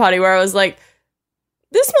a porta potty where I was like,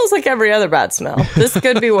 this smells like every other bad smell. This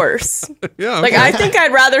could be worse. Yeah, Like, I think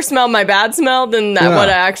I'd rather smell my bad smell than that what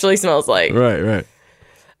it actually smells like. Right.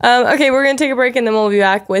 Okay, we're going to take a break and then we'll be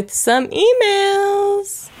back with some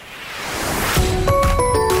emails.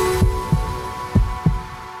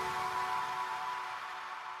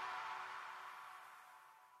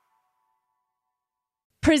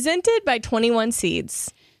 Presented by 21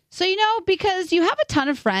 Seeds. So, because you have a ton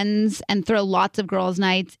of friends and throw lots of girls'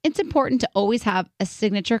 nights, it's important to always have a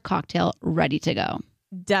signature cocktail ready to go.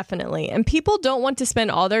 Definitely. And people don't want to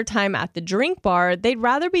spend all their time at the drink bar. They'd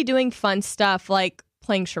rather be doing fun stuff like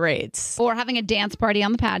playing charades. Or having a dance party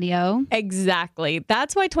on the patio. Exactly.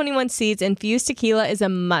 That's why 21 Seeds infused tequila is a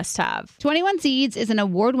must-have. 21 Seeds is an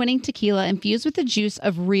award-winning tequila infused with the juice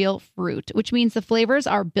of real fruit, which means the flavors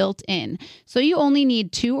are built in. So you only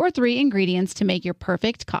need 2 or 3 ingredients to make your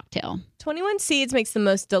perfect cocktail. 21 Seeds makes the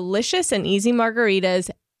most delicious and easy margaritas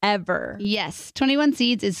ever. Yes, 21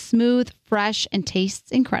 Seeds is smooth, fresh, and tastes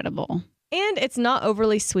incredible. And it's not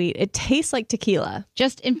overly sweet. It tastes like tequila.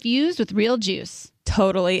 Just infused with real juice.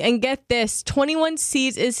 Totally. And get this, 21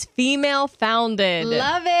 Seeds is female founded.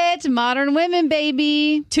 Love it. Modern women,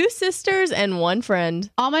 baby. 2 sisters and 1 friend.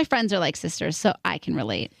 All my friends are like sisters, so I can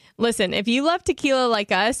relate. Listen, if you love tequila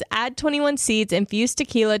like us, add 21 Seeds infused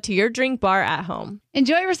tequila to your drink bar at home.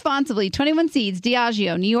 Enjoy responsibly. 21 Seeds,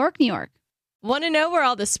 Diageo, New York, New York. Want to know where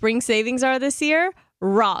all the spring savings are this year?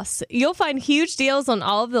 Ross. You'll find huge deals on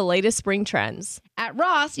all of the latest spring trends. At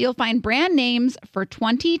Ross, you'll find brand names for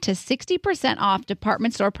 20 to 60% off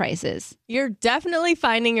department store prices. You're definitely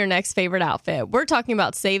finding your next favorite outfit. We're talking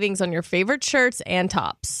about savings on your favorite shirts and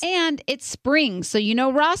tops. And it's spring, so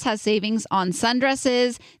Ross has savings on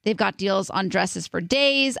sundresses. They've got deals on dresses for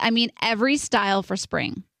days. I mean, every style for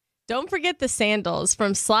spring. Don't forget the sandals.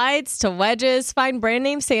 From slides to wedges, find brand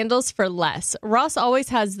name sandals for less. Ross always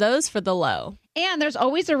has those for the low. And there's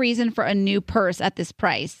always a reason for a new purse at this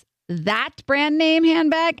price. That brand name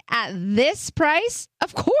handbag at this price?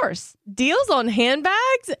 Of course. Deals on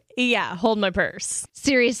handbags? Yeah, hold my purse.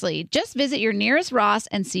 Seriously, just visit your nearest Ross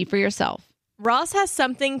and see for yourself. Ross has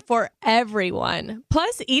something for everyone.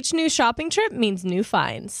 Plus, each new shopping trip means new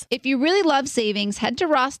finds. If you really love savings, head to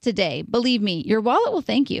Ross today. Believe me, your wallet will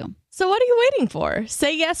thank you. So what are you waiting for?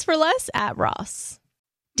 Say yes for less at Ross.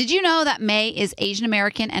 Did you know that May is Asian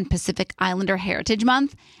American and Pacific Islander Heritage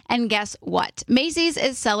Month? And guess what? Macy's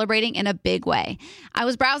is celebrating in a big way. I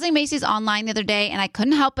was browsing Macy's online the other day, and I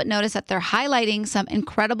couldn't help but notice that they're highlighting some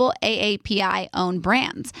incredible AAPI-owned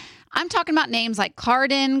brands. I'm talking about names like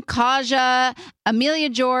Cardin, Kaja, Amelia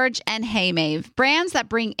George, and Hey Mave, brands that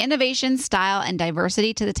bring innovation, style, and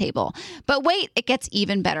diversity to the table. But wait, it gets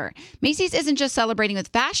even better. Macy's isn't just celebrating with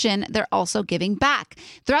fashion, they're also giving back.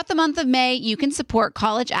 Throughout the month of May, you can support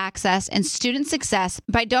college access and student success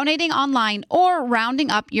by donating online or rounding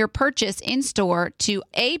up your purchase in store to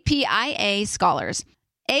APIA Scholars.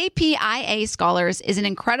 APIA Scholars is an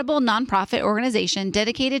incredible nonprofit organization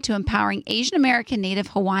dedicated to empowering Asian American, Native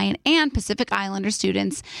Hawaiian, and Pacific Islander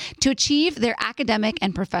students to achieve their academic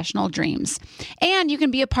and professional dreams. And you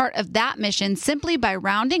can be a part of that mission simply by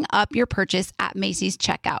rounding up your purchase at Macy's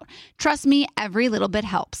checkout. Trust me, every little bit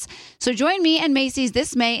helps. So join me and Macy's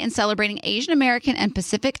this May in celebrating Asian American and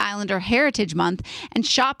Pacific Islander Heritage Month and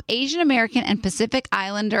shop Asian American and Pacific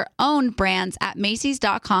Islander owned brands at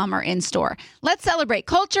Macys.com or in store. Let's celebrate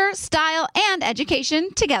culture, culture, style, and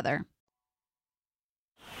education together.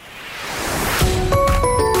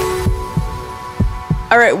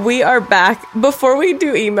 All right, we are back. Before we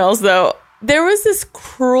do emails, though, there was this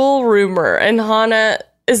cruel rumor, and Hannah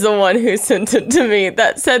is the one who sent it to me,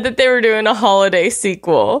 that said that they were doing a holiday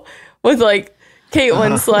sequel with like Kate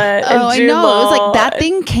Winslet and Jude Law. It was like that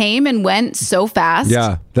thing came and went so fast.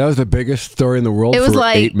 Yeah, that was the biggest story in the world. It was for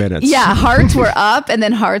 8 minutes. Yeah, hearts were up and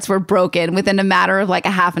then hearts were broken within a matter of like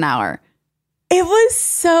a half an hour. It was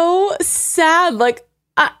so sad. Like,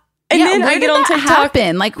 then I get on TikTok.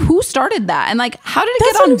 Happen? Like, who started that? And like, how did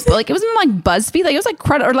it get on? Like, it wasn't like BuzzFeed. Like, it was like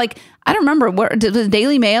credit or like, I don't remember. What was it,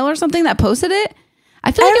 Daily Mail or something that posted it?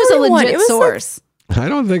 I feel like it was a legit source. I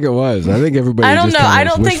don't think it was. I think everybody. I don't know. I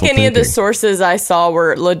don't think any of the sources I saw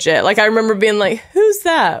were legit. Like, I remember being like, "Who's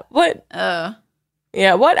that? What?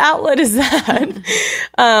 Yeah, what outlet is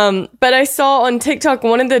that?" But I saw on TikTok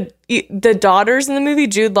one of the daughters in the movie,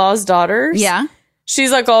 Jude Law's daughters. Yeah.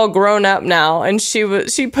 She's like all grown up now, and she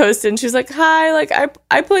posted, and she's like, "Hi, like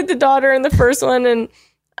I played the daughter in the first one, and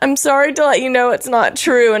I'm sorry to let you know it's not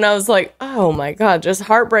true." And I was like, "Oh my God, just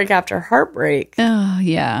heartbreak after heartbreak." Oh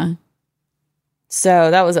yeah.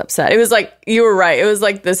 So that was upset. It was like, you were right. It was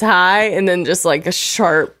like this high, and then just like a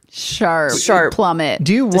sharp plummet.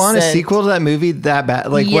 Do you want a sequel to that movie that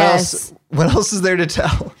bad? Like, yes. What else is there to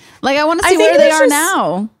tell? Like, I want to see where they are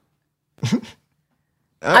now.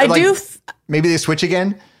 I like, do. Maybe they switch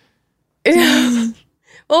again.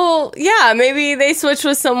 Well, yeah, maybe they switch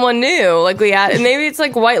with someone new. Like we add, and maybe it's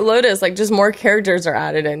like White Lotus. Like just more characters are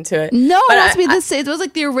added into it. No, it has to be the same. It was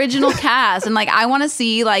like the original cast, and like I want to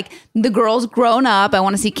see like the girls grown up. I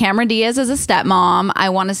want to see Cameron Diaz as a stepmom. I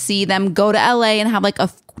want to see them go to LA and have like a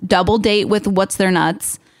double date with What's Their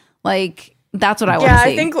Nuts. Like that's what I want to see.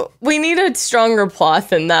 Yeah, I think we need a stronger plot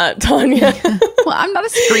than that, Tanya. Well, I'm not a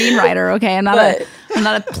screenwriter, okay? I'm not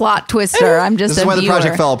a plot twister. I'm just this is why the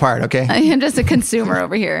project fell apart, okay? I am just a consumer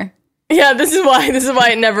over here. Yeah, this is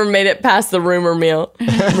why it never made it past the rumor mill.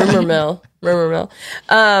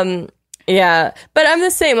 Yeah, but I'm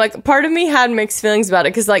the same. Like, part of me had mixed feelings about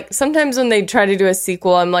it because, like, sometimes when they try to do a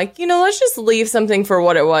sequel, I'm like, let's just leave something for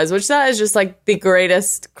what it was, which that is just like the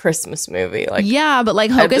greatest Christmas movie. Like, yeah, but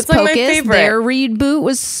like Hocus Pocus, their reboot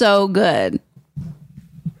was so good.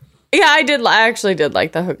 Yeah, I actually did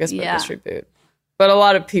like the Hocus Pocus reboot. But a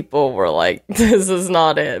lot of people were like, this is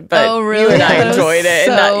not it. But really? You and I enjoyed it.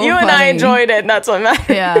 So you and I enjoyed it, and that's what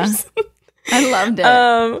matters. Yeah. I loved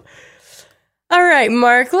it. All right,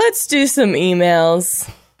 Mark, let's do some emails.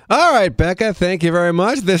 All right, Becca, thank you very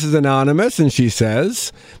much. This is Anonymous, and she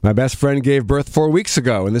says, my best friend gave birth 4 weeks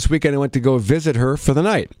ago, and this weekend I went to go visit her for the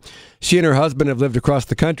night. She and her husband have lived across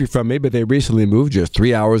the country from me, but they recently moved just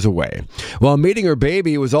 3 hours away. While meeting her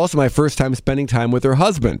baby, it was also my first time spending time with her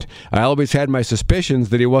husband. I always had my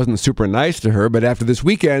suspicions that he wasn't super nice to her, but after this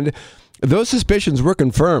weekend, those suspicions were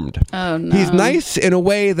confirmed. Oh, no. He's nice in a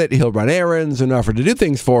way that he'll run errands and offer to do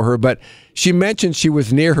things for her, but she mentioned she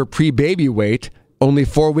was near her pre-baby weight, only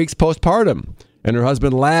 4 weeks postpartum. And her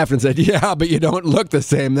husband laughed and said, yeah, but you don't look the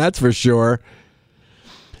same, that's for sure.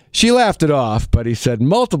 She laughed it off, but he said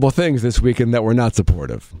multiple things this weekend that were not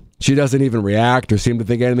supportive. She doesn't even react or seem to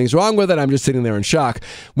think anything's wrong with it. I'm just sitting there in shock.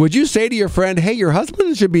 Would you say to your friend, hey, your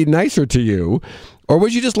husband should be nicer to you? Or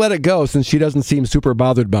would you just let it go since she doesn't seem super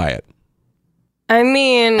bothered by it? I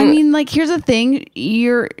mean, like, here's the thing.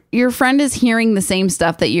 Your friend is hearing the same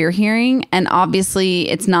stuff that you're hearing, and obviously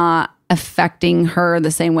it's not affecting her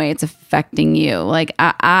the same way it's affecting you. Like,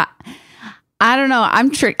 I don't know.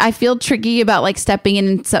 I feel tricky about like stepping in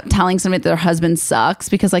and telling somebody that their husband sucks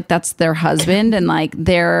because like that's their husband and like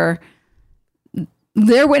they're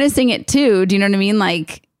witnessing it too. Do you know what I mean?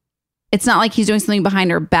 Like, it's not like he's doing something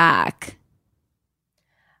behind her back.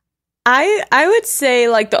 I would say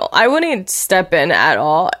like I wouldn't step in at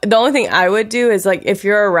all. The only thing I would do is like if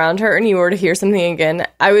you're around her and you were to hear something again,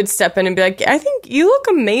 I would step in and be like, I think you look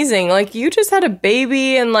amazing. Like you just had a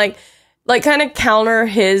baby, and like kind of counter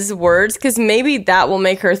his words because maybe that will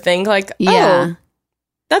make her think like, oh,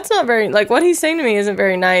 that's not very, like what he's saying to me isn't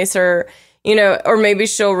very nice, or or maybe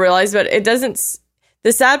she'll realize, but it doesn't.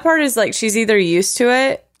 The sad part is like she's either used to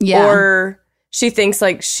it or she thinks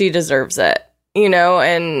like she deserves it,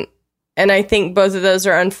 and I think both of those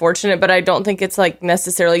are unfortunate, but I don't think it's like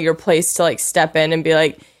necessarily your place to like step in and be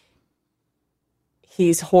like,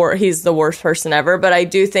 he's the worst person ever. But I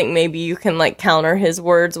do think maybe you can like counter his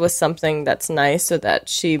words with something that's nice so that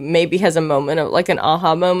she maybe has a moment of like an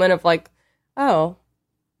aha moment of like, oh,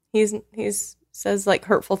 he's says like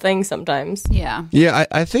hurtful things sometimes. Yeah. Yeah,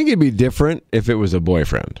 I think it'd be different if it was a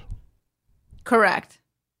boyfriend. Correct.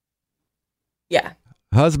 Yeah.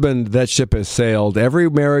 husband, that ship has sailed. Every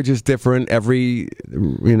marriage is different. Every,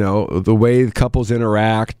 the way couples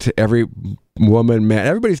interact, every woman, man,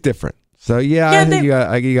 everybody's different. So I think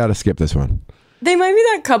you got to skip this one. They might be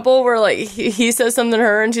that couple where like he says something to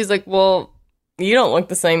her and she's like, well, you don't look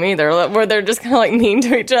the same either. Where they're just kind of like mean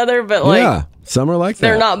to each other, but like some are like that.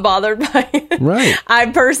 They're not bothered by it. Right. I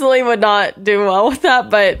personally would not do well with that,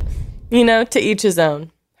 but to each his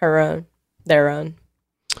own, her own, their own.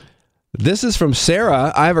 This is from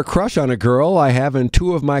Sarah. I have a crush on a girl I have in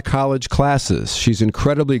 2 of my college classes. She's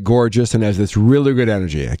incredibly gorgeous and has this really good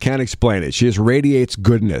energy. I can't explain it. She just radiates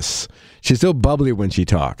goodness. She's so bubbly when she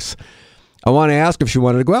talks. I want to ask if she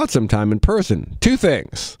wanted to go out sometime in person. 2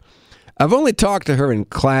 things. I've only talked to her in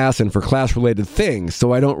class and for class-related things,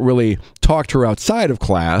 so I don't really talk to her outside of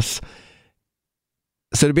class.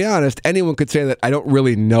 So to be honest, anyone could say that I don't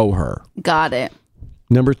really know her. Got it.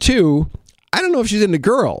 Number 2, I don't know if she's into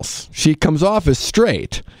girls. She comes off as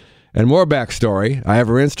straight. And more backstory, I have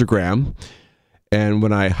her Instagram. And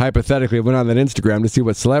when I hypothetically went on that Instagram to see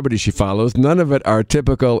what celebrities she follows, none of it are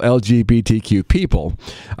typical LGBTQ people.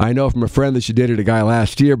 I know from a friend that she dated a guy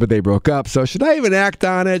last year, but they broke up. So should I even act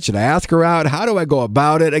on it? Should I ask her out? How do I go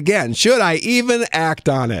about it? Again, should I even act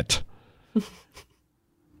on it?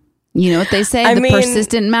 You know what they say? The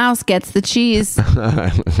persistent mouse gets the cheese. I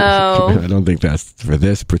don't think that's for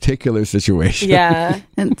this particular situation. Yeah.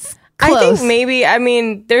 It's I close. think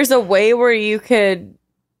maybe, there's a way where you could,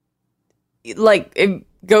 like,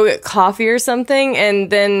 go get coffee or something and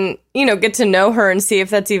then, get to know her and see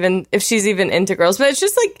if she's even into girls. But it's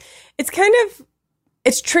just like,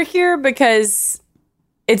 it's trickier because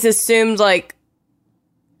it's assumed like,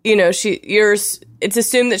 it's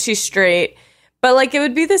assumed that she's straight. But, like, it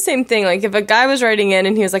would be the same thing. Like, if a guy was writing in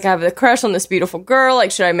and he was like, I have a crush on this beautiful girl, like,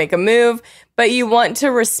 should I make a move? But you want to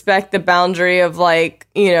respect the boundary of, like,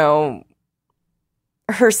 her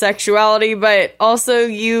sexuality. But also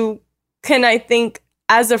you can, I think,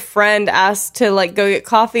 as a friend, ask to, like, go get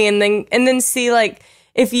coffee and then see, like,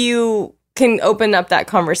 if you can open up that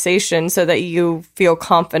conversation so that you feel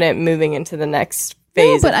confident moving into the next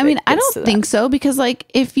phase. No, but I don't think so, because like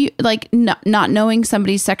if you like not knowing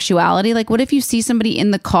somebody's sexuality, like what if you see somebody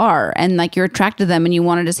in the car and like you're attracted to them and you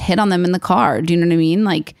want to just hit on them in the car? Do you know what I mean?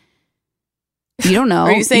 Like you don't know.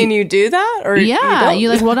 Are you saying you do that? Or you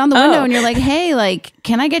like roll down the window and you're like, hey, like,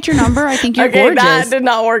 can I get your number? I think you're gorgeous. That did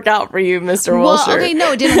not work out for you, Mr. Wilshire. Well, okay,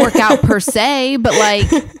 no, it didn't work out per se, but like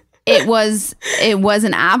it was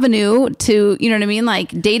an avenue to, you know what I mean? Like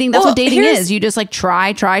dating, that's what dating is. You just like try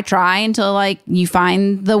until like you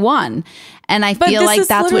find the one. And I feel like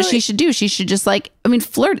that's what she should do. She should just like,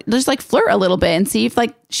 flirt, just like flirt a little bit and see if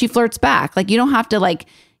like she flirts back. Like you don't have to like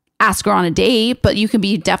ask her on a date, but you can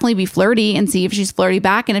definitely be flirty and see if she's flirty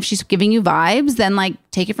back. And if she's giving you vibes, then like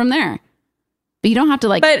take it from there. But you don't have to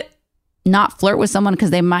like not flirt with someone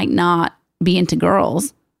because they might not be into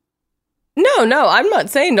girls. No, I'm not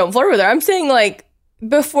saying don't flirt with her. I'm saying like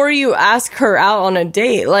before you ask her out on a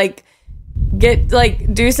date, like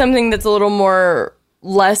do something that's a little more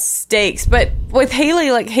less stakes. But with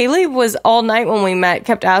Haley, like Haley was all night when we met,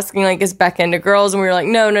 kept asking like, is Becca into girls? And we were like,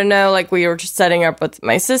 no. Like we were just setting up with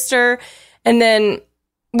my sister. And then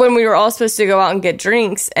when we were all supposed to go out and get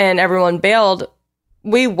drinks and everyone bailed,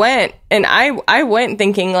 we went, and I went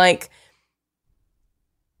thinking like,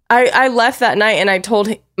 I left that night and I told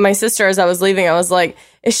my sister as I was leaving, I was like,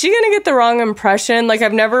 is she going to get the wrong impression? Like,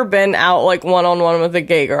 I've never been out like one-on-one with a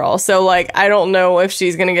gay girl. So like, I don't know if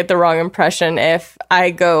she's going to get the wrong impression if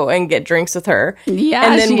I go and get drinks with her.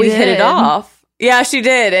 Yeah, and then we hit it off. Yeah, she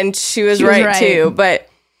did. And she was right too. But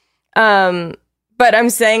I'm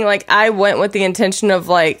saying like, I went with the intention of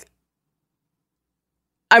like,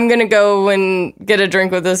 I'm going to go and get a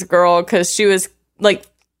drink with this girl because she was like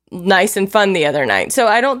nice and fun the other night. So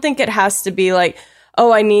I don't think it has to be like,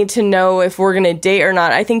 oh, I need to know if we're going to date or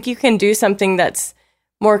not. I think you can do something that's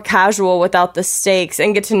more casual without the stakes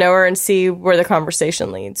and get to know her and see where the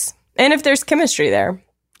conversation leads. And if there's chemistry there.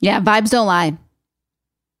 Yeah, vibes don't lie.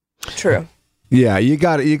 True. Yeah, you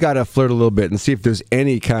got to flirt a little bit and see if there's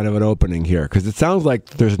any kind of an opening here, because it sounds like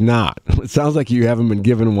there's not. It sounds like you haven't been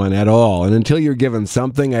given one at all. And until you're given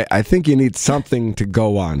something, I think you need something to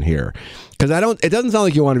go on here. Because it doesn't sound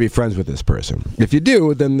like you want to be friends with this person. If you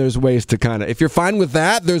do, then there's ways to kind of, if you're fine with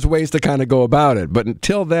that, there's ways to kind of go about it. But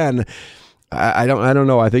until then, I don't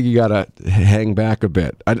know. I think you got to hang back a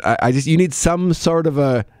bit. You need some sort of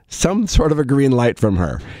a green light from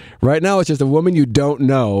her. Right now, it's just a woman you don't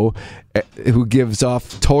know who gives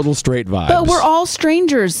off total straight vibes. But we're all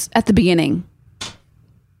strangers at the beginning.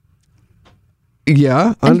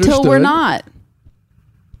 Yeah, understood. Until we're not.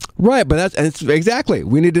 Right, but it's exactly.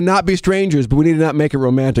 We need to not be strangers, but we need to not make it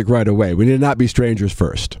romantic right away. We need to not be strangers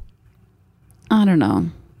first. I don't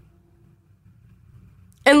know.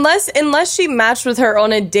 Unless she matched with her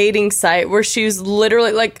on a dating site where she's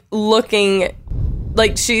literally like looking,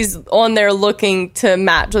 like she's on there looking to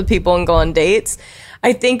match with people and go on dates.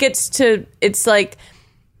 I think it's like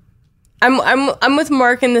I'm with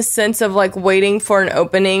Mark in the sense of like waiting for an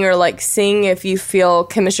opening or like seeing if you feel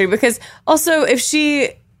chemistry, because also if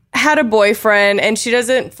she had a boyfriend and she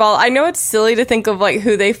doesn't follow, I know it's silly to think of like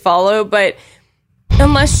who they follow, but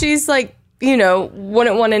unless she's like, you know,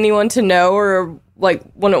 wouldn't want anyone to know or like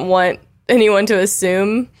wouldn't want anyone to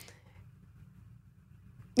assume,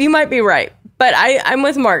 you might be right. But I'm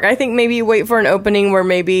with Mark. I think maybe you wait for an opening where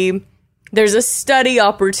maybe there's a study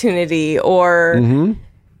opportunity or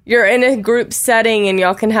you're in a group setting and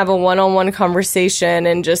y'all can have a one-on-one conversation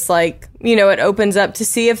and just like, you know, it opens up to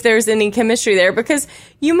see if there's any chemistry there, because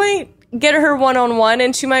you might get her one-on-one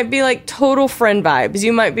and she might be like total friend vibes.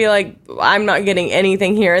 You might be like, I'm not getting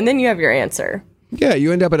anything here. And then you have your answer. Yeah,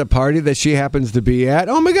 you end up at a party that she happens to be at.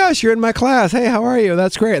 Oh my gosh, you're in my class. Hey, how are you?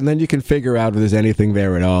 That's great. And then you can figure out if there's anything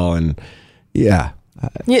there at all. And yeah.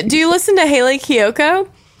 Do you listen to Haley Kiyoko?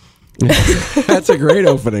 That's a great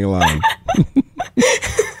opening line.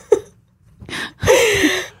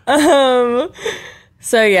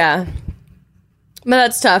 So yeah, but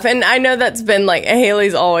that's tough. And I know that's been like,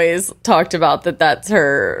 Haley's always talked about that's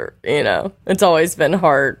her, you know, it's always been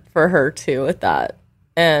hard for her too with that.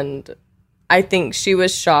 And I think she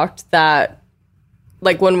was shocked that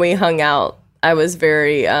like when we hung out, I was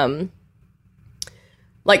very,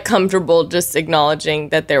 like comfortable just acknowledging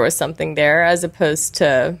that there was something there as opposed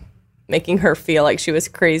to making her feel like she was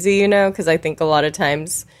crazy, you know, because I think a lot of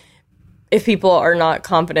times if people are not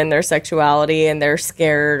confident in their sexuality and they're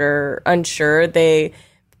scared or unsure, they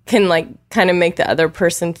can like kind of make the other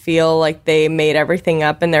person feel like they made everything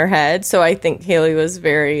up in their head. So I think Haley was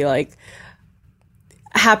very like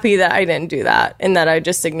happy that I didn't do that and that I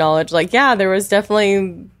just acknowledged like, yeah, there was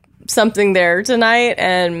definitely something there tonight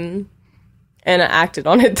and I acted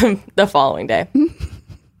on it the following day.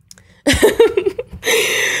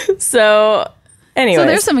 So anyway. So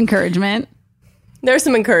there's some encouragement. There's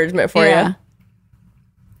some encouragement for you.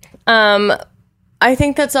 I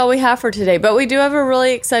think that's all we have for today, but we do have a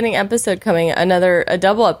really exciting episode coming, a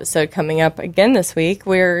double episode coming up again this week.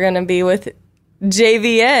 We're going to be with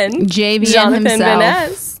JVN Jonathan himself.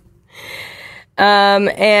 Vaness.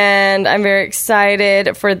 And I'm very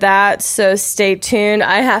excited for that, so stay tuned.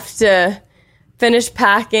 I have to finish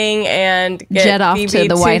packing and get jet off BB to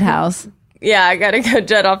the White House. Yeah, I gotta go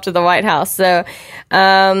jet off to the White House. So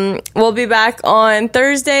we'll be back on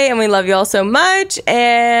Thursday, and we love you all so much.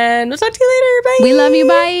 And we'll talk to you later. Bye. We love you.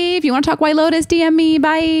 Bye. If you want to talk White Lotus, DM me.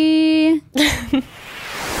 Bye.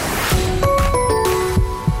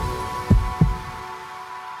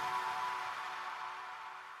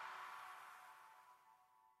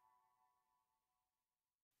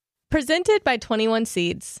 Presented by 21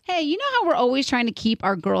 Seeds. Hey, you know how we're always trying to keep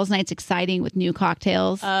our girls' nights exciting with new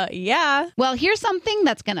cocktails? Yeah. Well, here's something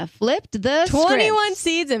that's going to flip the 21 script.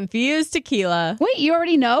 Seeds infused tequila. Wait, you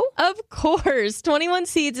already know? Of course. 21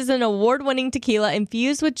 Seeds is an award-winning tequila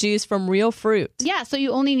infused with juice from real fruit. Yeah, so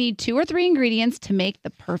you only need 2 or 3 ingredients to make the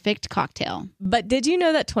perfect cocktail. But did you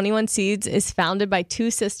know that 21 Seeds is founded by 2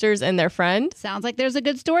 sisters and their friend? Sounds like there's a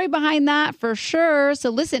good story behind that for sure. So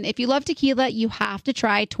listen, if you love tequila, you have to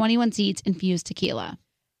try 21 Seeds infused tequila.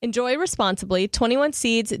 Enjoy responsibly. 21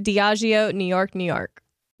 Seeds, Diageo, New York, New York.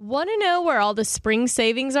 Want to know where all the spring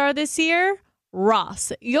savings are this year?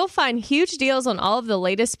 Ross. You'll find huge deals on all of the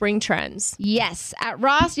latest spring trends. Yes, at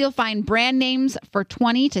Ross, you'll find brand names for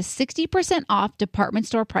 20 to 60% off department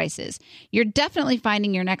store prices. You're definitely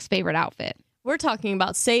finding your next favorite outfit. We're talking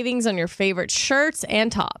about savings on your favorite shirts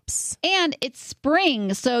and tops. And it's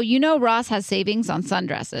spring, so you know Ross has savings on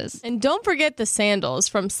sundresses. And don't forget the sandals.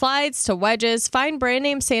 From slides to wedges, find brand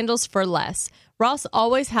name sandals for less. Ross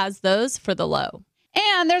always has those for the low.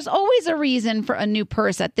 And there's always a reason for a new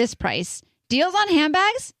purse at this price. Deals on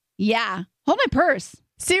handbags? Yeah. Hold my purse.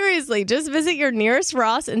 Seriously, just visit your nearest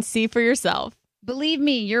Ross and see for yourself. Believe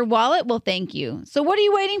me, your wallet will thank you. So what are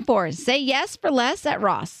you waiting for? Say yes for less at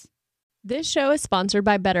Ross. This show is sponsored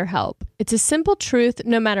by BetterHelp. It's a simple truth.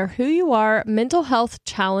 No matter who you are, mental health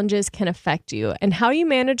challenges can affect you, and how you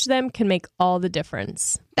manage them can make all the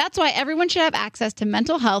difference. That's why everyone should have access to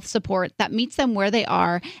mental health support that meets them where they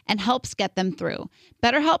are and helps get them through.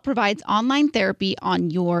 BetterHelp provides online therapy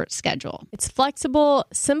on your schedule. It's flexible,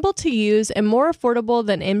 simple to use, and more affordable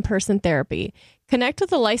than in-person therapy. Connect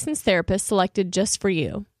with a licensed therapist selected just for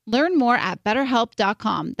you. Learn more at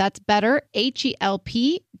BetterHelp.com. That's better,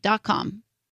 HELP.com. Indeed.com.